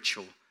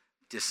spiritual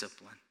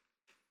discipline.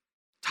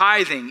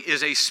 Tithing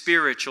is a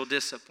spiritual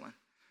discipline.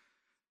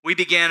 We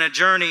began a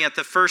journey at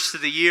the first of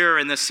the year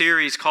in the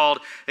series called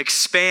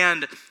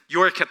Expand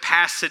Your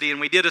Capacity. And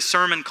we did a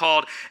sermon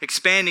called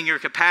Expanding Your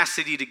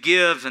Capacity to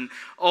Give. And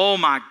oh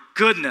my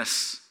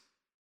goodness,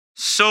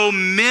 so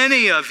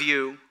many of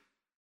you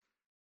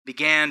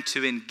began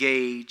to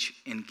engage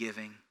in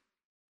giving.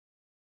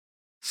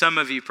 Some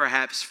of you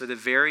perhaps for the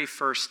very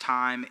first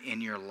time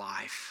in your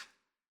life.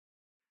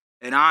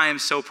 And I am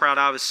so proud.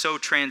 I was so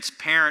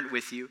transparent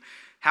with you.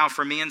 How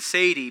for me and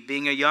Sadie,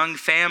 being a young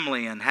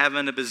family and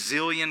having a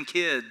bazillion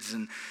kids,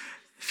 and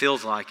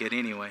feels like it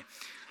anyway,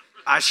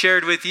 I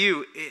shared with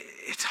you,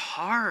 it's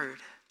hard.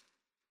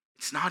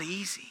 It's not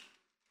easy.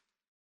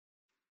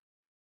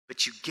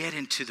 But you get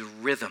into the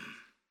rhythm.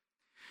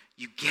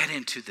 You get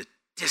into the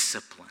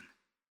discipline.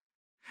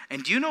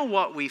 And do you know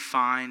what we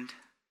find?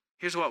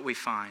 Here's what we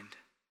find.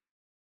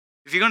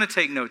 If you're going to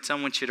take notes, I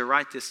want you to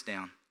write this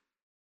down.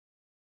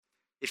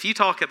 If you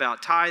talk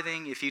about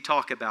tithing, if you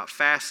talk about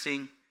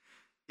fasting,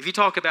 if you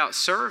talk about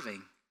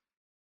serving,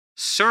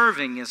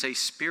 serving is a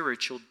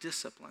spiritual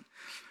discipline.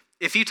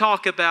 If you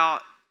talk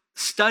about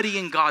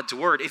studying God's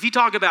word, if you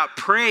talk about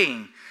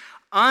praying,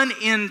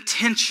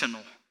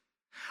 unintentional,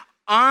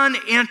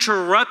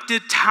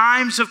 uninterrupted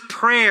times of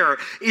prayer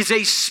is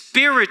a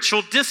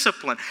spiritual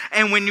discipline.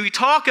 And when we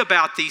talk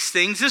about these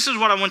things, this is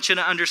what I want you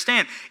to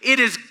understand. It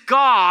is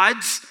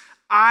God's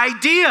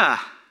idea.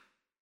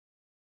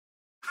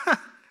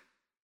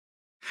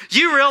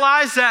 You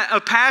realize that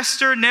a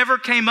pastor never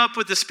came up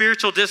with the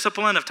spiritual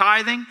discipline of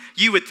tithing?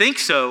 You would think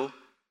so,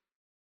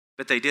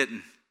 but they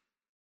didn't.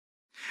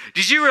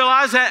 Did you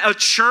realize that a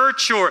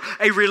church or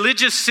a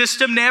religious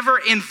system never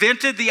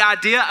invented the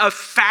idea of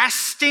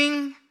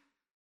fasting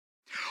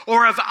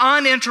or of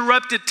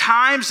uninterrupted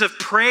times of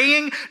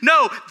praying?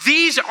 No,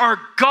 these are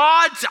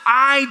God's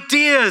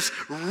ideas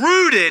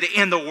rooted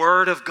in the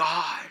Word of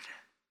God.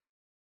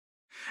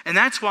 And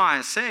that's why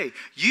I say,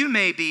 you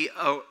may be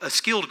a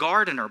skilled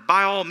gardener.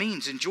 By all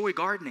means, enjoy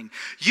gardening.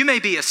 You may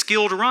be a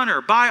skilled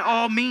runner. By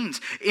all means,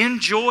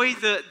 enjoy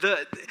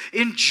the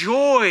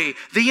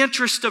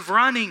interest of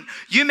running.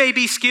 You may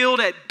be skilled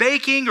at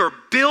baking or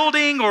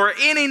building or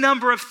any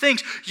number of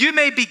things. You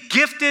may be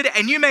gifted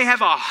and you may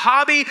have a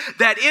hobby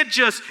that it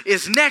just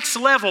is next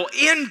level.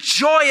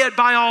 Enjoy it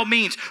by all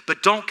means,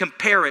 but don't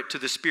compare it to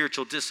the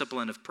spiritual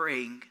discipline of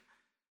praying.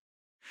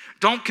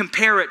 Don't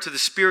compare it to the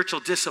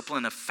spiritual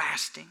discipline of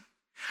fasting.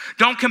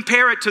 Don't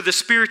compare it to the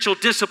spiritual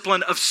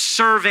discipline of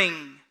serving.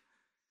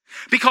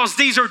 Because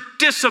these are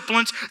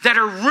disciplines that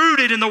are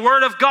rooted in the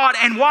Word of God.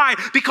 And why?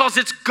 Because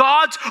it's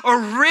God's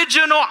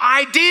original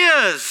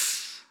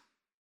ideas.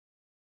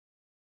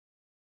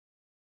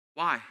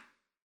 Why?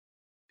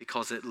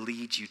 Because it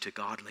leads you to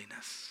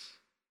godliness.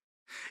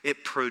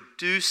 It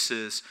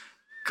produces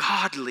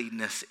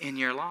godliness in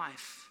your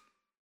life.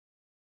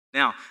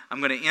 Now, I'm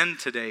going to end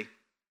today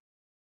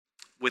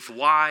with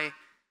why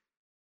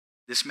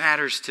this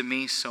matters to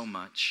me so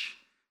much.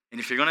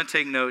 And if you're going to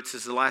take notes,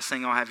 this is the last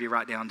thing I'll have you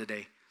write down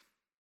today.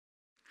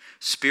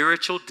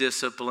 Spiritual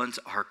disciplines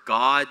are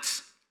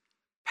God's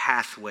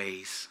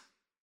pathways.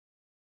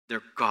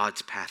 They're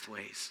God's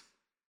pathways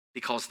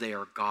because they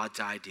are God's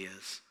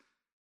ideas.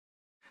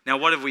 Now,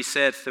 what have we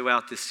said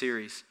throughout this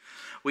series?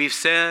 We've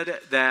said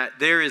that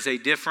there is a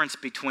difference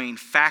between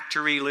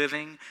factory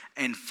living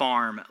and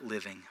farm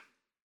living.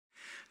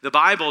 The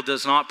Bible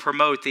does not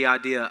promote the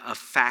idea of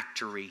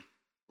factory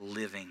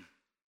living.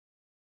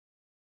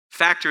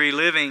 Factory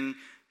living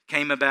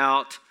came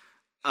about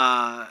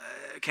a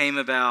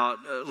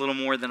little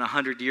more than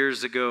 100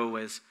 years ago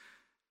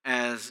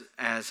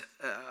as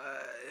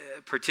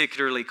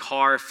particularly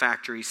car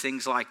factories,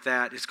 things like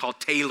that. It's called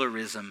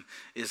Taylorism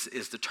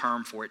is the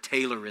term for it,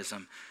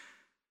 Taylorism.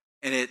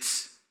 And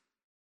it's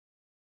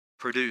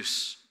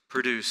produce,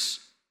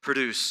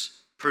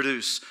 produce,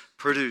 produce,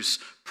 produce,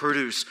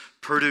 produce,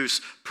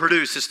 produce,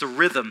 produce. It's the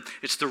rhythm.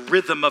 It's the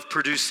rhythm of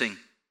producing.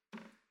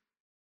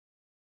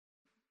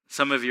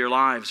 Some of your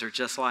lives are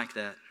just like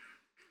that.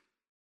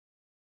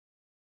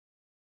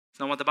 It's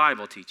not what the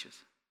Bible teaches.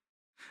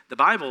 The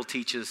Bible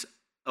teaches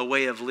a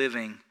way of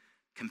living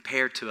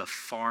compared to a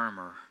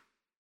farmer.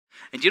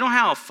 And do you know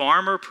how a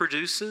farmer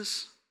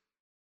produces?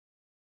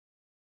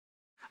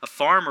 A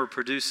farmer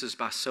produces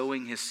by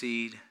sowing his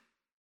seed,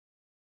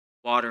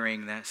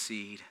 watering that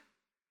seed,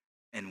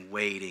 and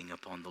waiting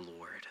upon the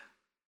Lord.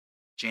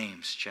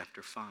 James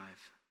chapter 5.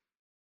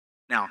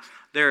 Now,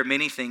 there are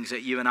many things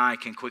that you and I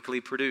can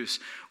quickly produce.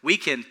 We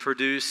can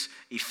produce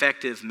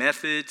effective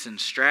methods and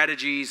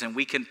strategies, and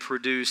we can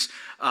produce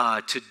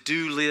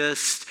to-do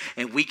lists,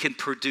 and we can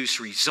produce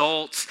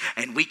results,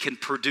 and we can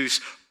produce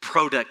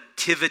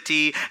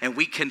productivity, and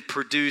we can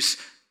produce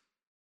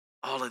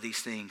all of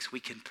these things.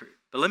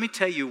 But let me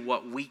tell you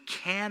what we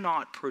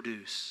cannot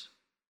produce.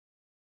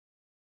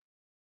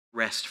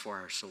 Rest for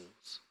our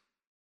souls.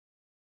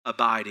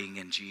 Abiding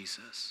in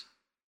Jesus.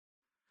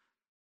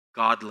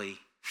 Godly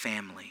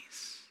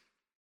families.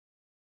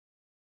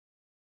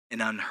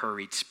 And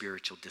unhurried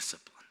spiritual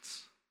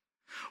disciplines.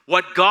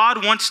 What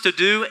God wants to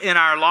do in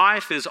our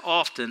life is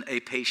often a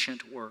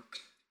patient work.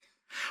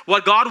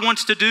 What God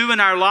wants to do in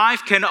our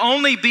life can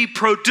only be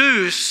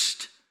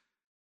produced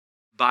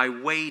by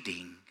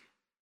waiting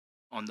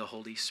on the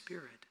Holy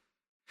Spirit.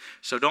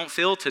 So don't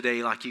feel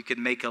today like you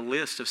can make a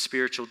list of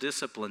spiritual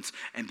disciplines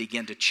and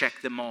begin to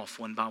check them off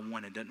one by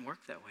one. It doesn't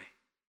work that way.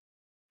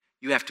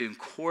 You have to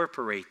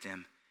incorporate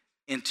them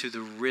into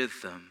the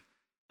rhythm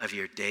of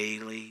your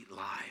daily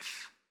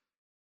life.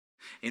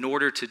 In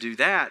order to do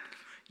that,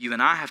 you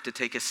and I have to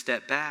take a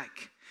step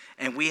back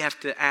and we have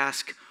to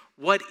ask,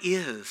 what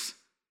is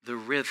the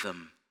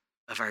rhythm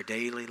of our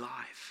daily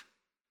life?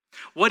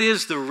 What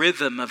is the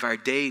rhythm of our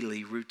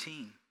daily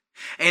routine?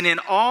 And in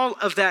all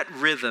of that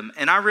rhythm,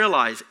 and I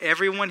realize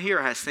everyone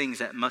here has things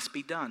that must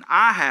be done.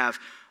 I have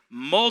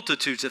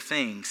multitudes of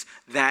things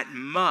that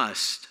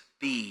must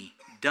be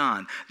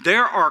done.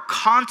 There are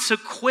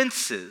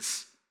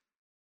consequences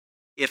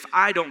if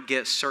I don't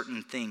get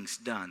certain things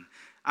done.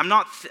 I'm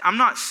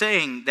not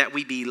saying that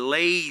we be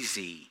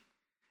lazy,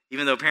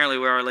 even though apparently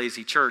we are a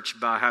lazy church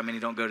by how many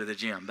don't go to the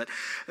gym. But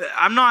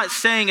I'm not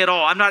saying at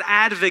all, I'm not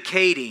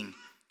advocating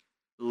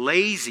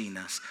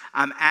laziness.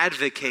 I'm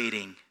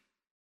advocating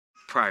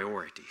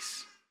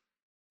priorities.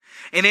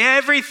 And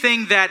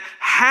everything that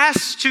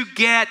has to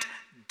get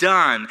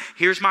done.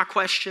 Here's my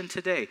question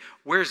today.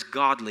 Where's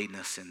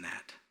godliness in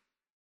that?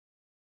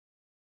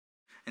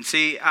 And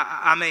see,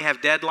 I may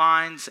have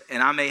deadlines,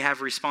 and I may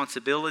have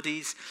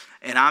responsibilities,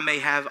 and I may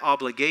have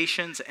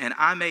obligations, and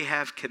I may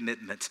have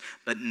commitments,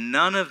 but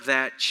none of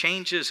that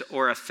changes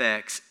or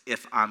affects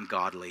if I'm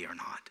godly or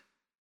not.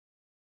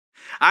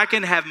 I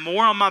can have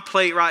more on my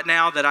plate right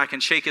now that I can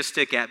shake a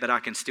stick at, but I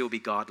can still be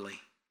godly.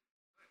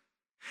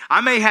 I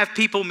may have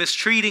people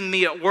mistreating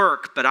me at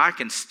work, but I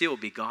can still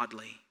be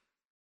godly.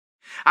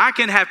 I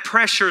can have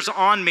pressures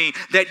on me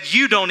that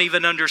you don't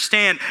even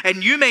understand,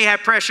 and you may have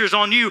pressures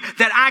on you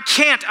that I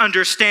can't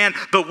understand,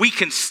 but we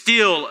can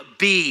still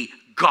be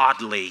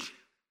godly.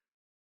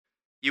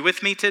 You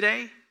with me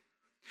today?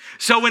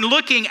 So in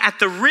looking at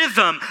the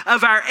rhythm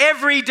of our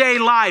everyday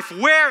life,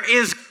 where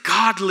is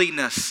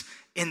godliness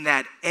in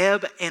that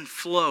ebb and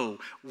flow?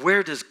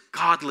 Where does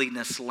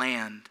godliness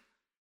land?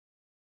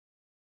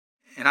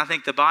 And I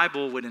think the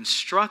Bible would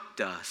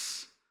instruct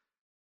us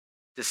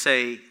to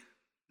say,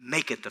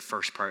 make it the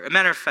first priority. As a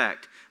matter of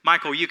fact,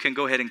 Michael, you can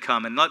go ahead and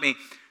come and let me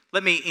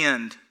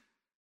end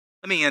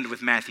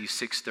with Matthew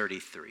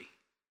 6:33.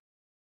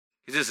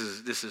 This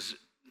is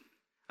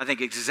I think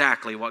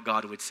exactly what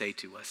God would say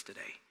to us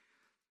today.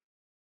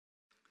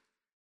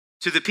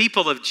 To the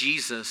people of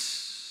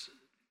Jesus,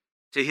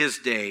 to his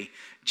day,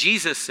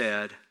 Jesus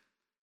said,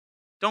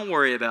 don't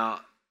worry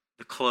about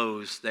the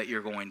clothes that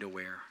you're going to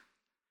wear.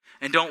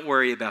 And don't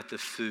worry about the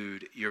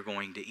food you're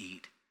going to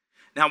eat.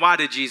 Now, why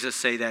did Jesus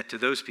say that to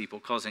those people?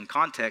 Because in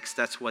context,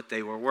 that's what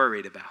they were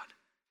worried about.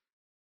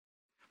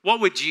 What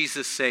would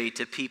Jesus say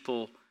to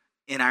people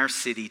in our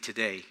city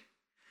today?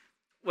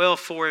 Well,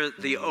 for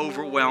the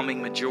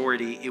overwhelming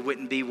majority, it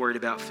wouldn't be worried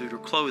about food or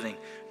clothing.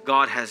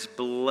 God has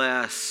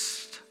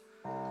blessed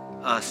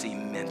us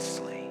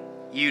immensely.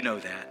 You know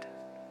that.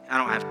 I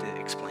don't have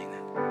to explain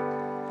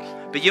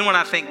that. But you know what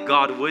I think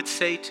God would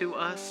say to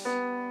us?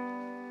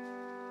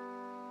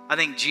 I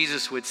think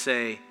Jesus would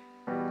say,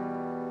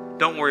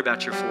 don't worry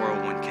about your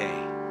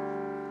 401k.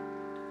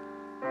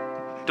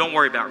 Don't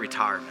worry about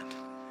retirement.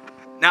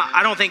 Now,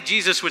 I don't think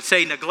Jesus would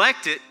say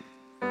neglect it.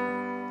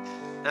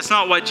 That's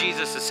not what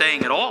Jesus is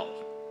saying at all.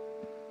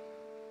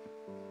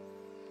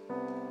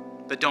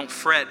 But don't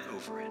fret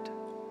over it.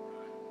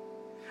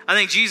 I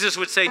think Jesus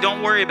would say,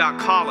 don't worry about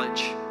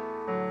college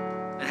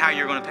and how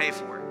you're going to pay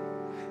for it.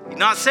 He's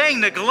not saying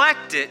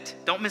neglect it.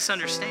 Don't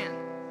misunderstand.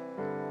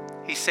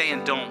 He's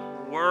saying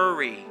don't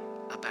worry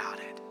about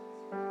it.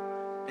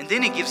 And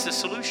then he gives the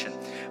solution.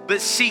 But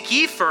seek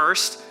ye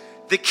first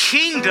the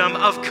kingdom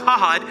of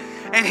God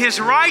and His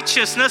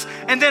righteousness,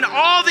 and then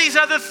all these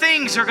other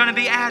things are going to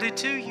be added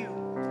to you.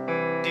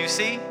 Do you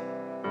see?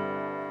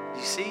 Do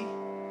you see?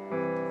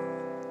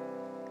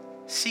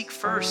 Seek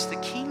first the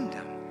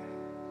kingdom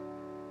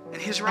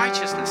and His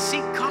righteousness.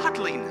 Seek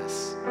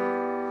godliness.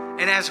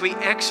 And as we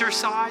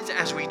exercise,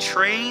 as we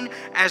train,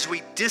 as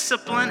we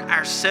discipline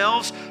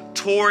ourselves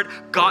toward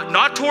God,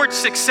 not toward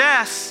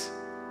success,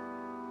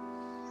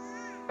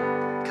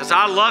 because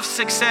I love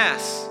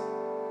success.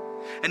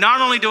 And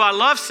not only do I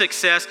love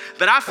success,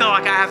 but I feel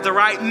like I have the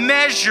right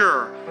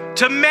measure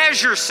to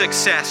measure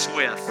success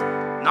with.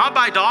 Not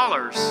by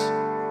dollars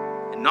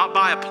and not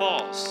by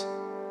applause,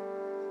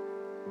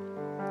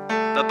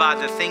 but by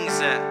the things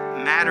that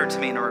matter to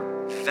me and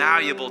are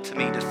valuable to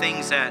me, the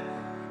things that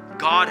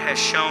God has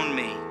shown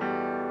me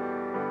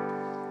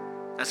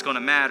that's going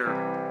to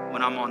matter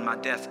when I'm on my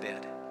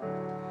deathbed.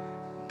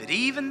 But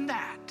even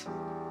that,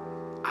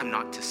 I'm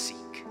not to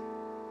seek.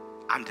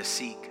 I'm to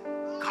seek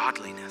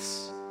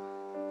godliness,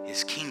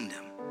 His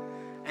kingdom.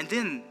 And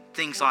then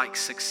things like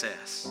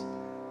success,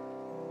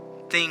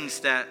 things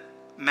that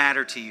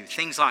matter to you,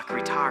 things like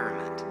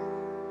retirement,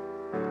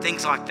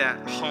 things like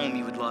that home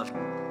you would love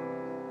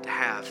to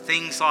have,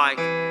 things like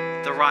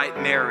the right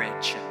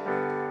marriage,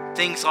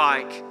 things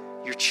like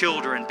your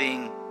children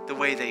being the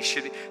way they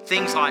should be,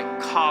 things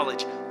like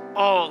college.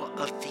 All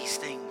of these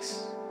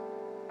things,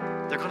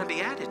 they're going to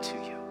be added to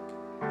you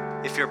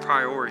if your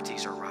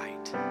priorities are right.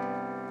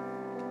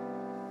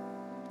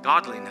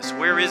 Godliness,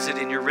 where is it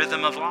in your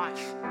rhythm of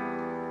life?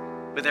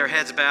 With our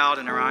heads bowed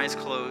and our eyes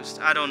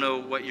closed, I don't know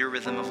what your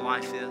rhythm of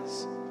life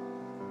is.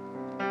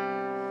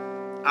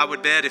 I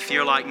would bet if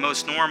you're like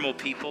most normal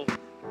people,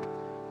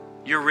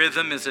 your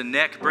rhythm is a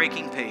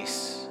neck-breaking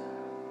pace.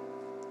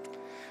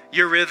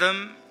 Your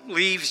rhythm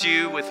leaves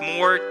you with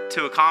more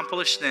to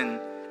accomplish than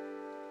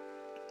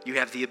you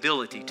have the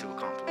ability to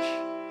accomplish.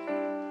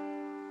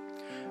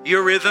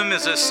 Your rhythm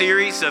is a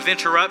series of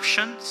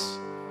interruptions,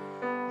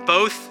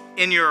 both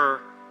in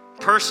your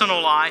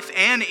personal life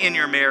and in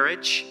your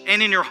marriage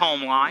and in your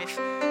home life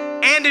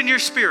and in your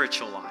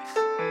spiritual life.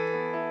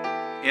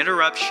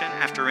 Interruption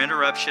after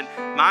interruption.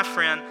 My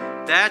friend,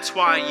 that's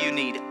why you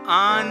need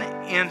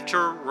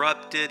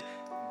uninterrupted,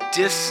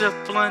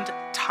 disciplined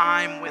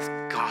time with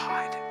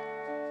God.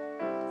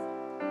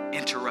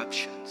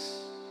 Interruptions.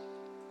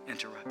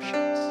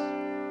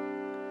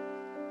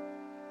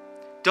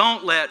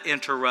 Don't let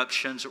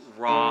interruptions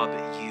rob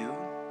you.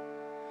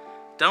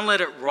 Don't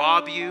let it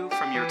rob you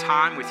from your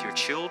time with your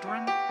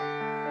children.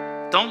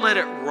 Don't let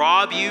it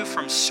rob you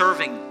from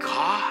serving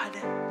God.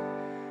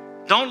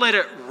 Don't let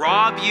it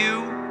rob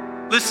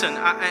you. Listen,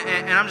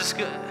 I'm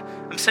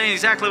saying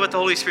exactly what the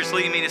Holy Spirit's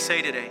leading me to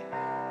say today.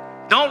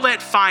 Don't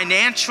let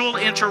financial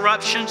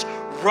interruptions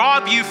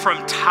rob you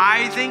from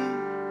tithing.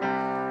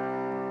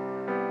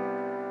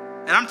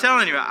 And I'm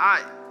telling you,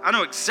 I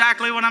know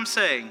exactly what I'm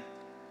saying.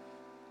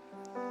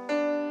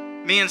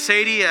 Me and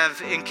Sadie have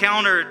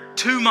encountered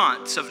 2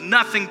 months of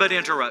nothing but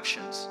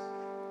interruptions.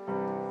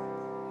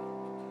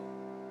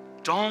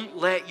 Don't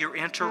let your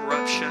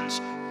interruptions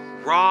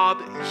rob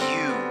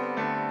you.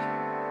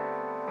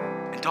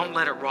 And don't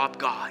let it rob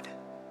God.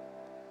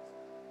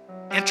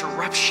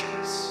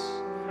 Interruptions.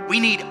 We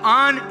need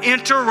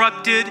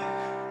uninterrupted,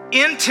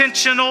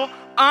 intentional,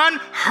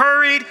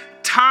 unhurried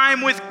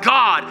time with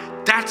God.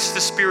 That's the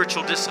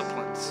spiritual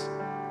disciplines.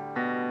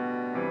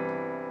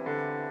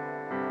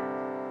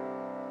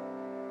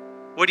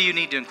 What do you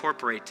need to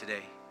incorporate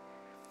today?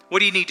 What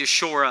do you need to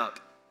shore up?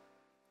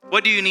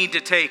 What do you need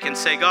to take and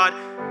say, God,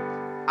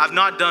 I've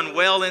not done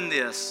well in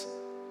this,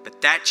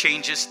 but that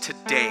changes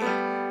today.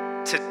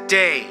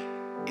 Today,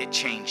 it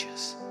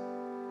changes.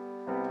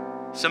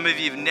 Some of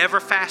you have never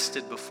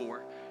fasted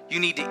before. You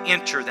need to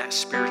enter that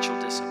spiritual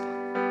discipline.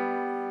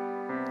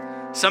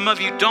 Some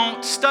of you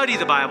don't study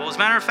the Bible. As a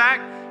matter of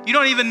fact, you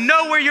don't even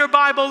know where your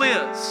Bible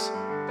is.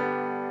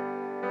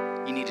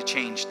 You need to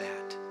change that.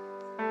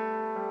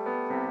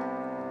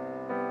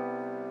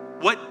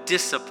 What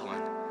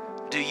discipline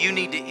do you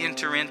need to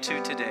enter into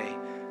today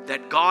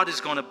that God is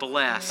going to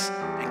bless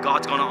and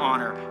God's going to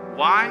honor?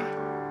 Why?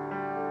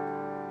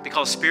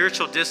 Because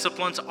spiritual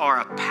disciplines are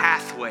a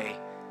pathway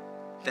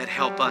that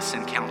help us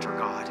encounter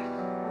God.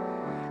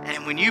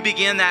 And when you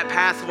begin that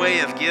pathway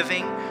of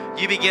giving,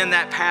 you begin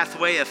that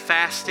pathway of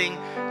fasting,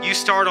 you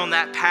start on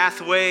that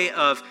pathway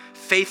of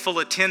faithful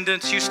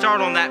attendance, you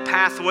start on that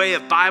pathway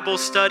of Bible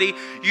study,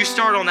 you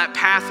start on that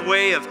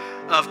pathway of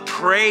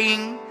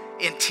praying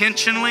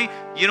intentionally,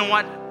 you know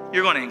what?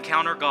 You're going to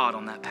encounter God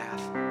on that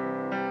path.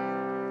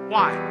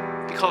 Why?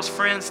 Because,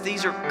 friends,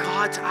 these are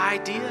God's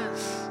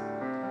ideas.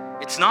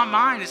 It's not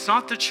mine. It's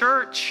not the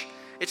church.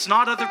 It's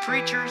not other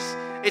preachers.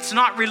 It's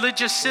not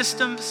religious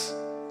systems.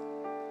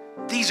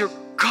 These are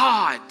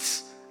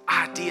God's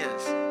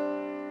ideas.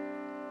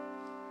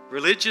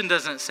 Religion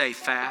doesn't say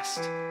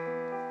fast.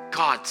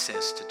 God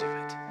says to do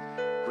it.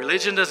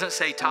 Religion doesn't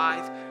say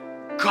tithe.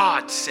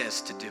 God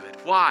says to do it.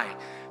 Why?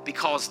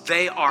 Because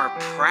they are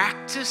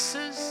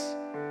practices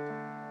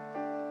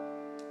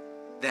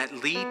that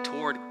lead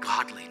toward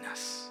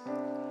godliness.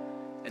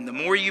 And the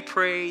more you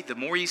pray, the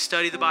more you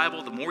study the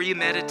Bible, the more you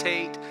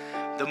meditate,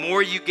 the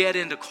more you get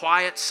into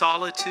quiet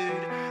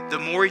solitude, the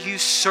more you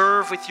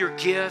serve with your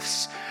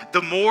gifts,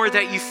 the more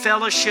that you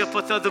fellowship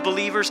with other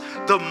believers,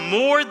 the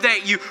more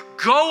that you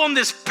go on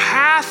this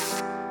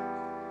path,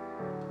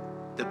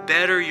 the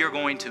better you're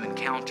going to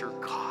encounter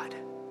God,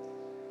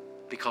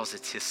 because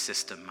it's His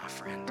system, my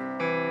friend.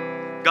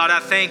 God, I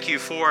thank you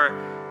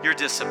for your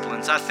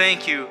disciplines. I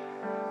thank you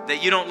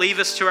that you don't leave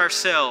us to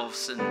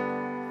ourselves, and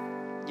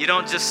you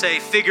don't just say,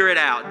 figure it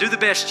out, do the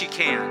best you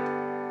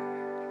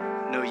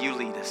can. No, you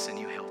lead us and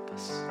you help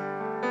us.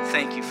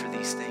 Thank you for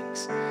these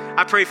things.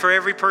 I pray for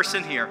every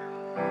person here.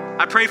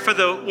 I pray for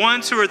the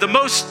ones who are the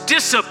most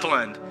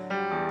disciplined,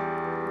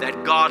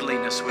 that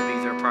godliness would be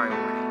their priority.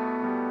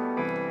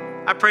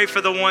 I pray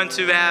for the ones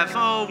who have,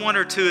 one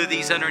or two of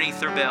these underneath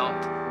their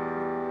belt,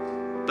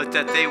 but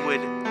that they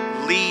would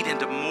lead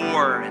into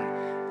more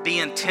and be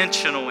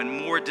intentional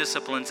in more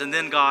disciplines. And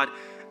then, God,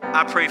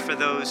 I pray for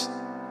those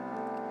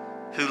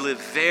who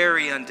live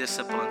very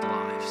undisciplined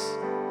lives.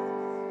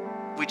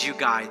 Would you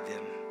guide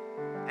them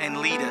and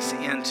lead us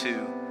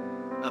into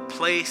a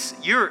place,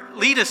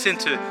 lead us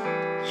into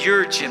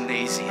your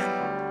gymnasium,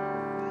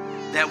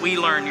 that we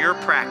learn your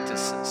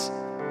practices,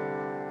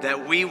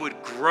 that we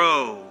would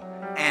grow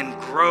and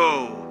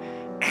grow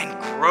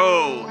and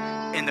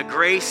grow in the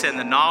grace and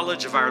the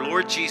knowledge of our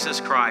Lord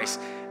Jesus Christ,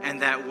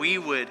 and that we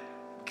would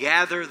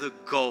gather the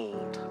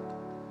gold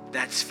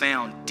that's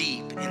found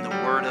deep in the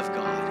Word of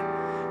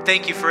God.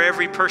 Thank you for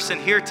every person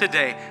here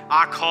today.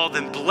 I call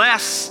them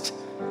blessed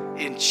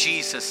in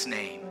Jesus'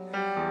 name.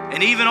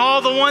 And even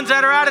all the ones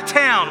that are out of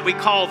town, we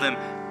call them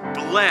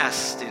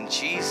blessed in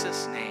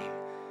Jesus' name.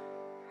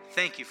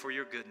 Thank you for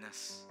your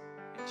goodness.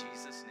 In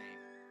Jesus' name.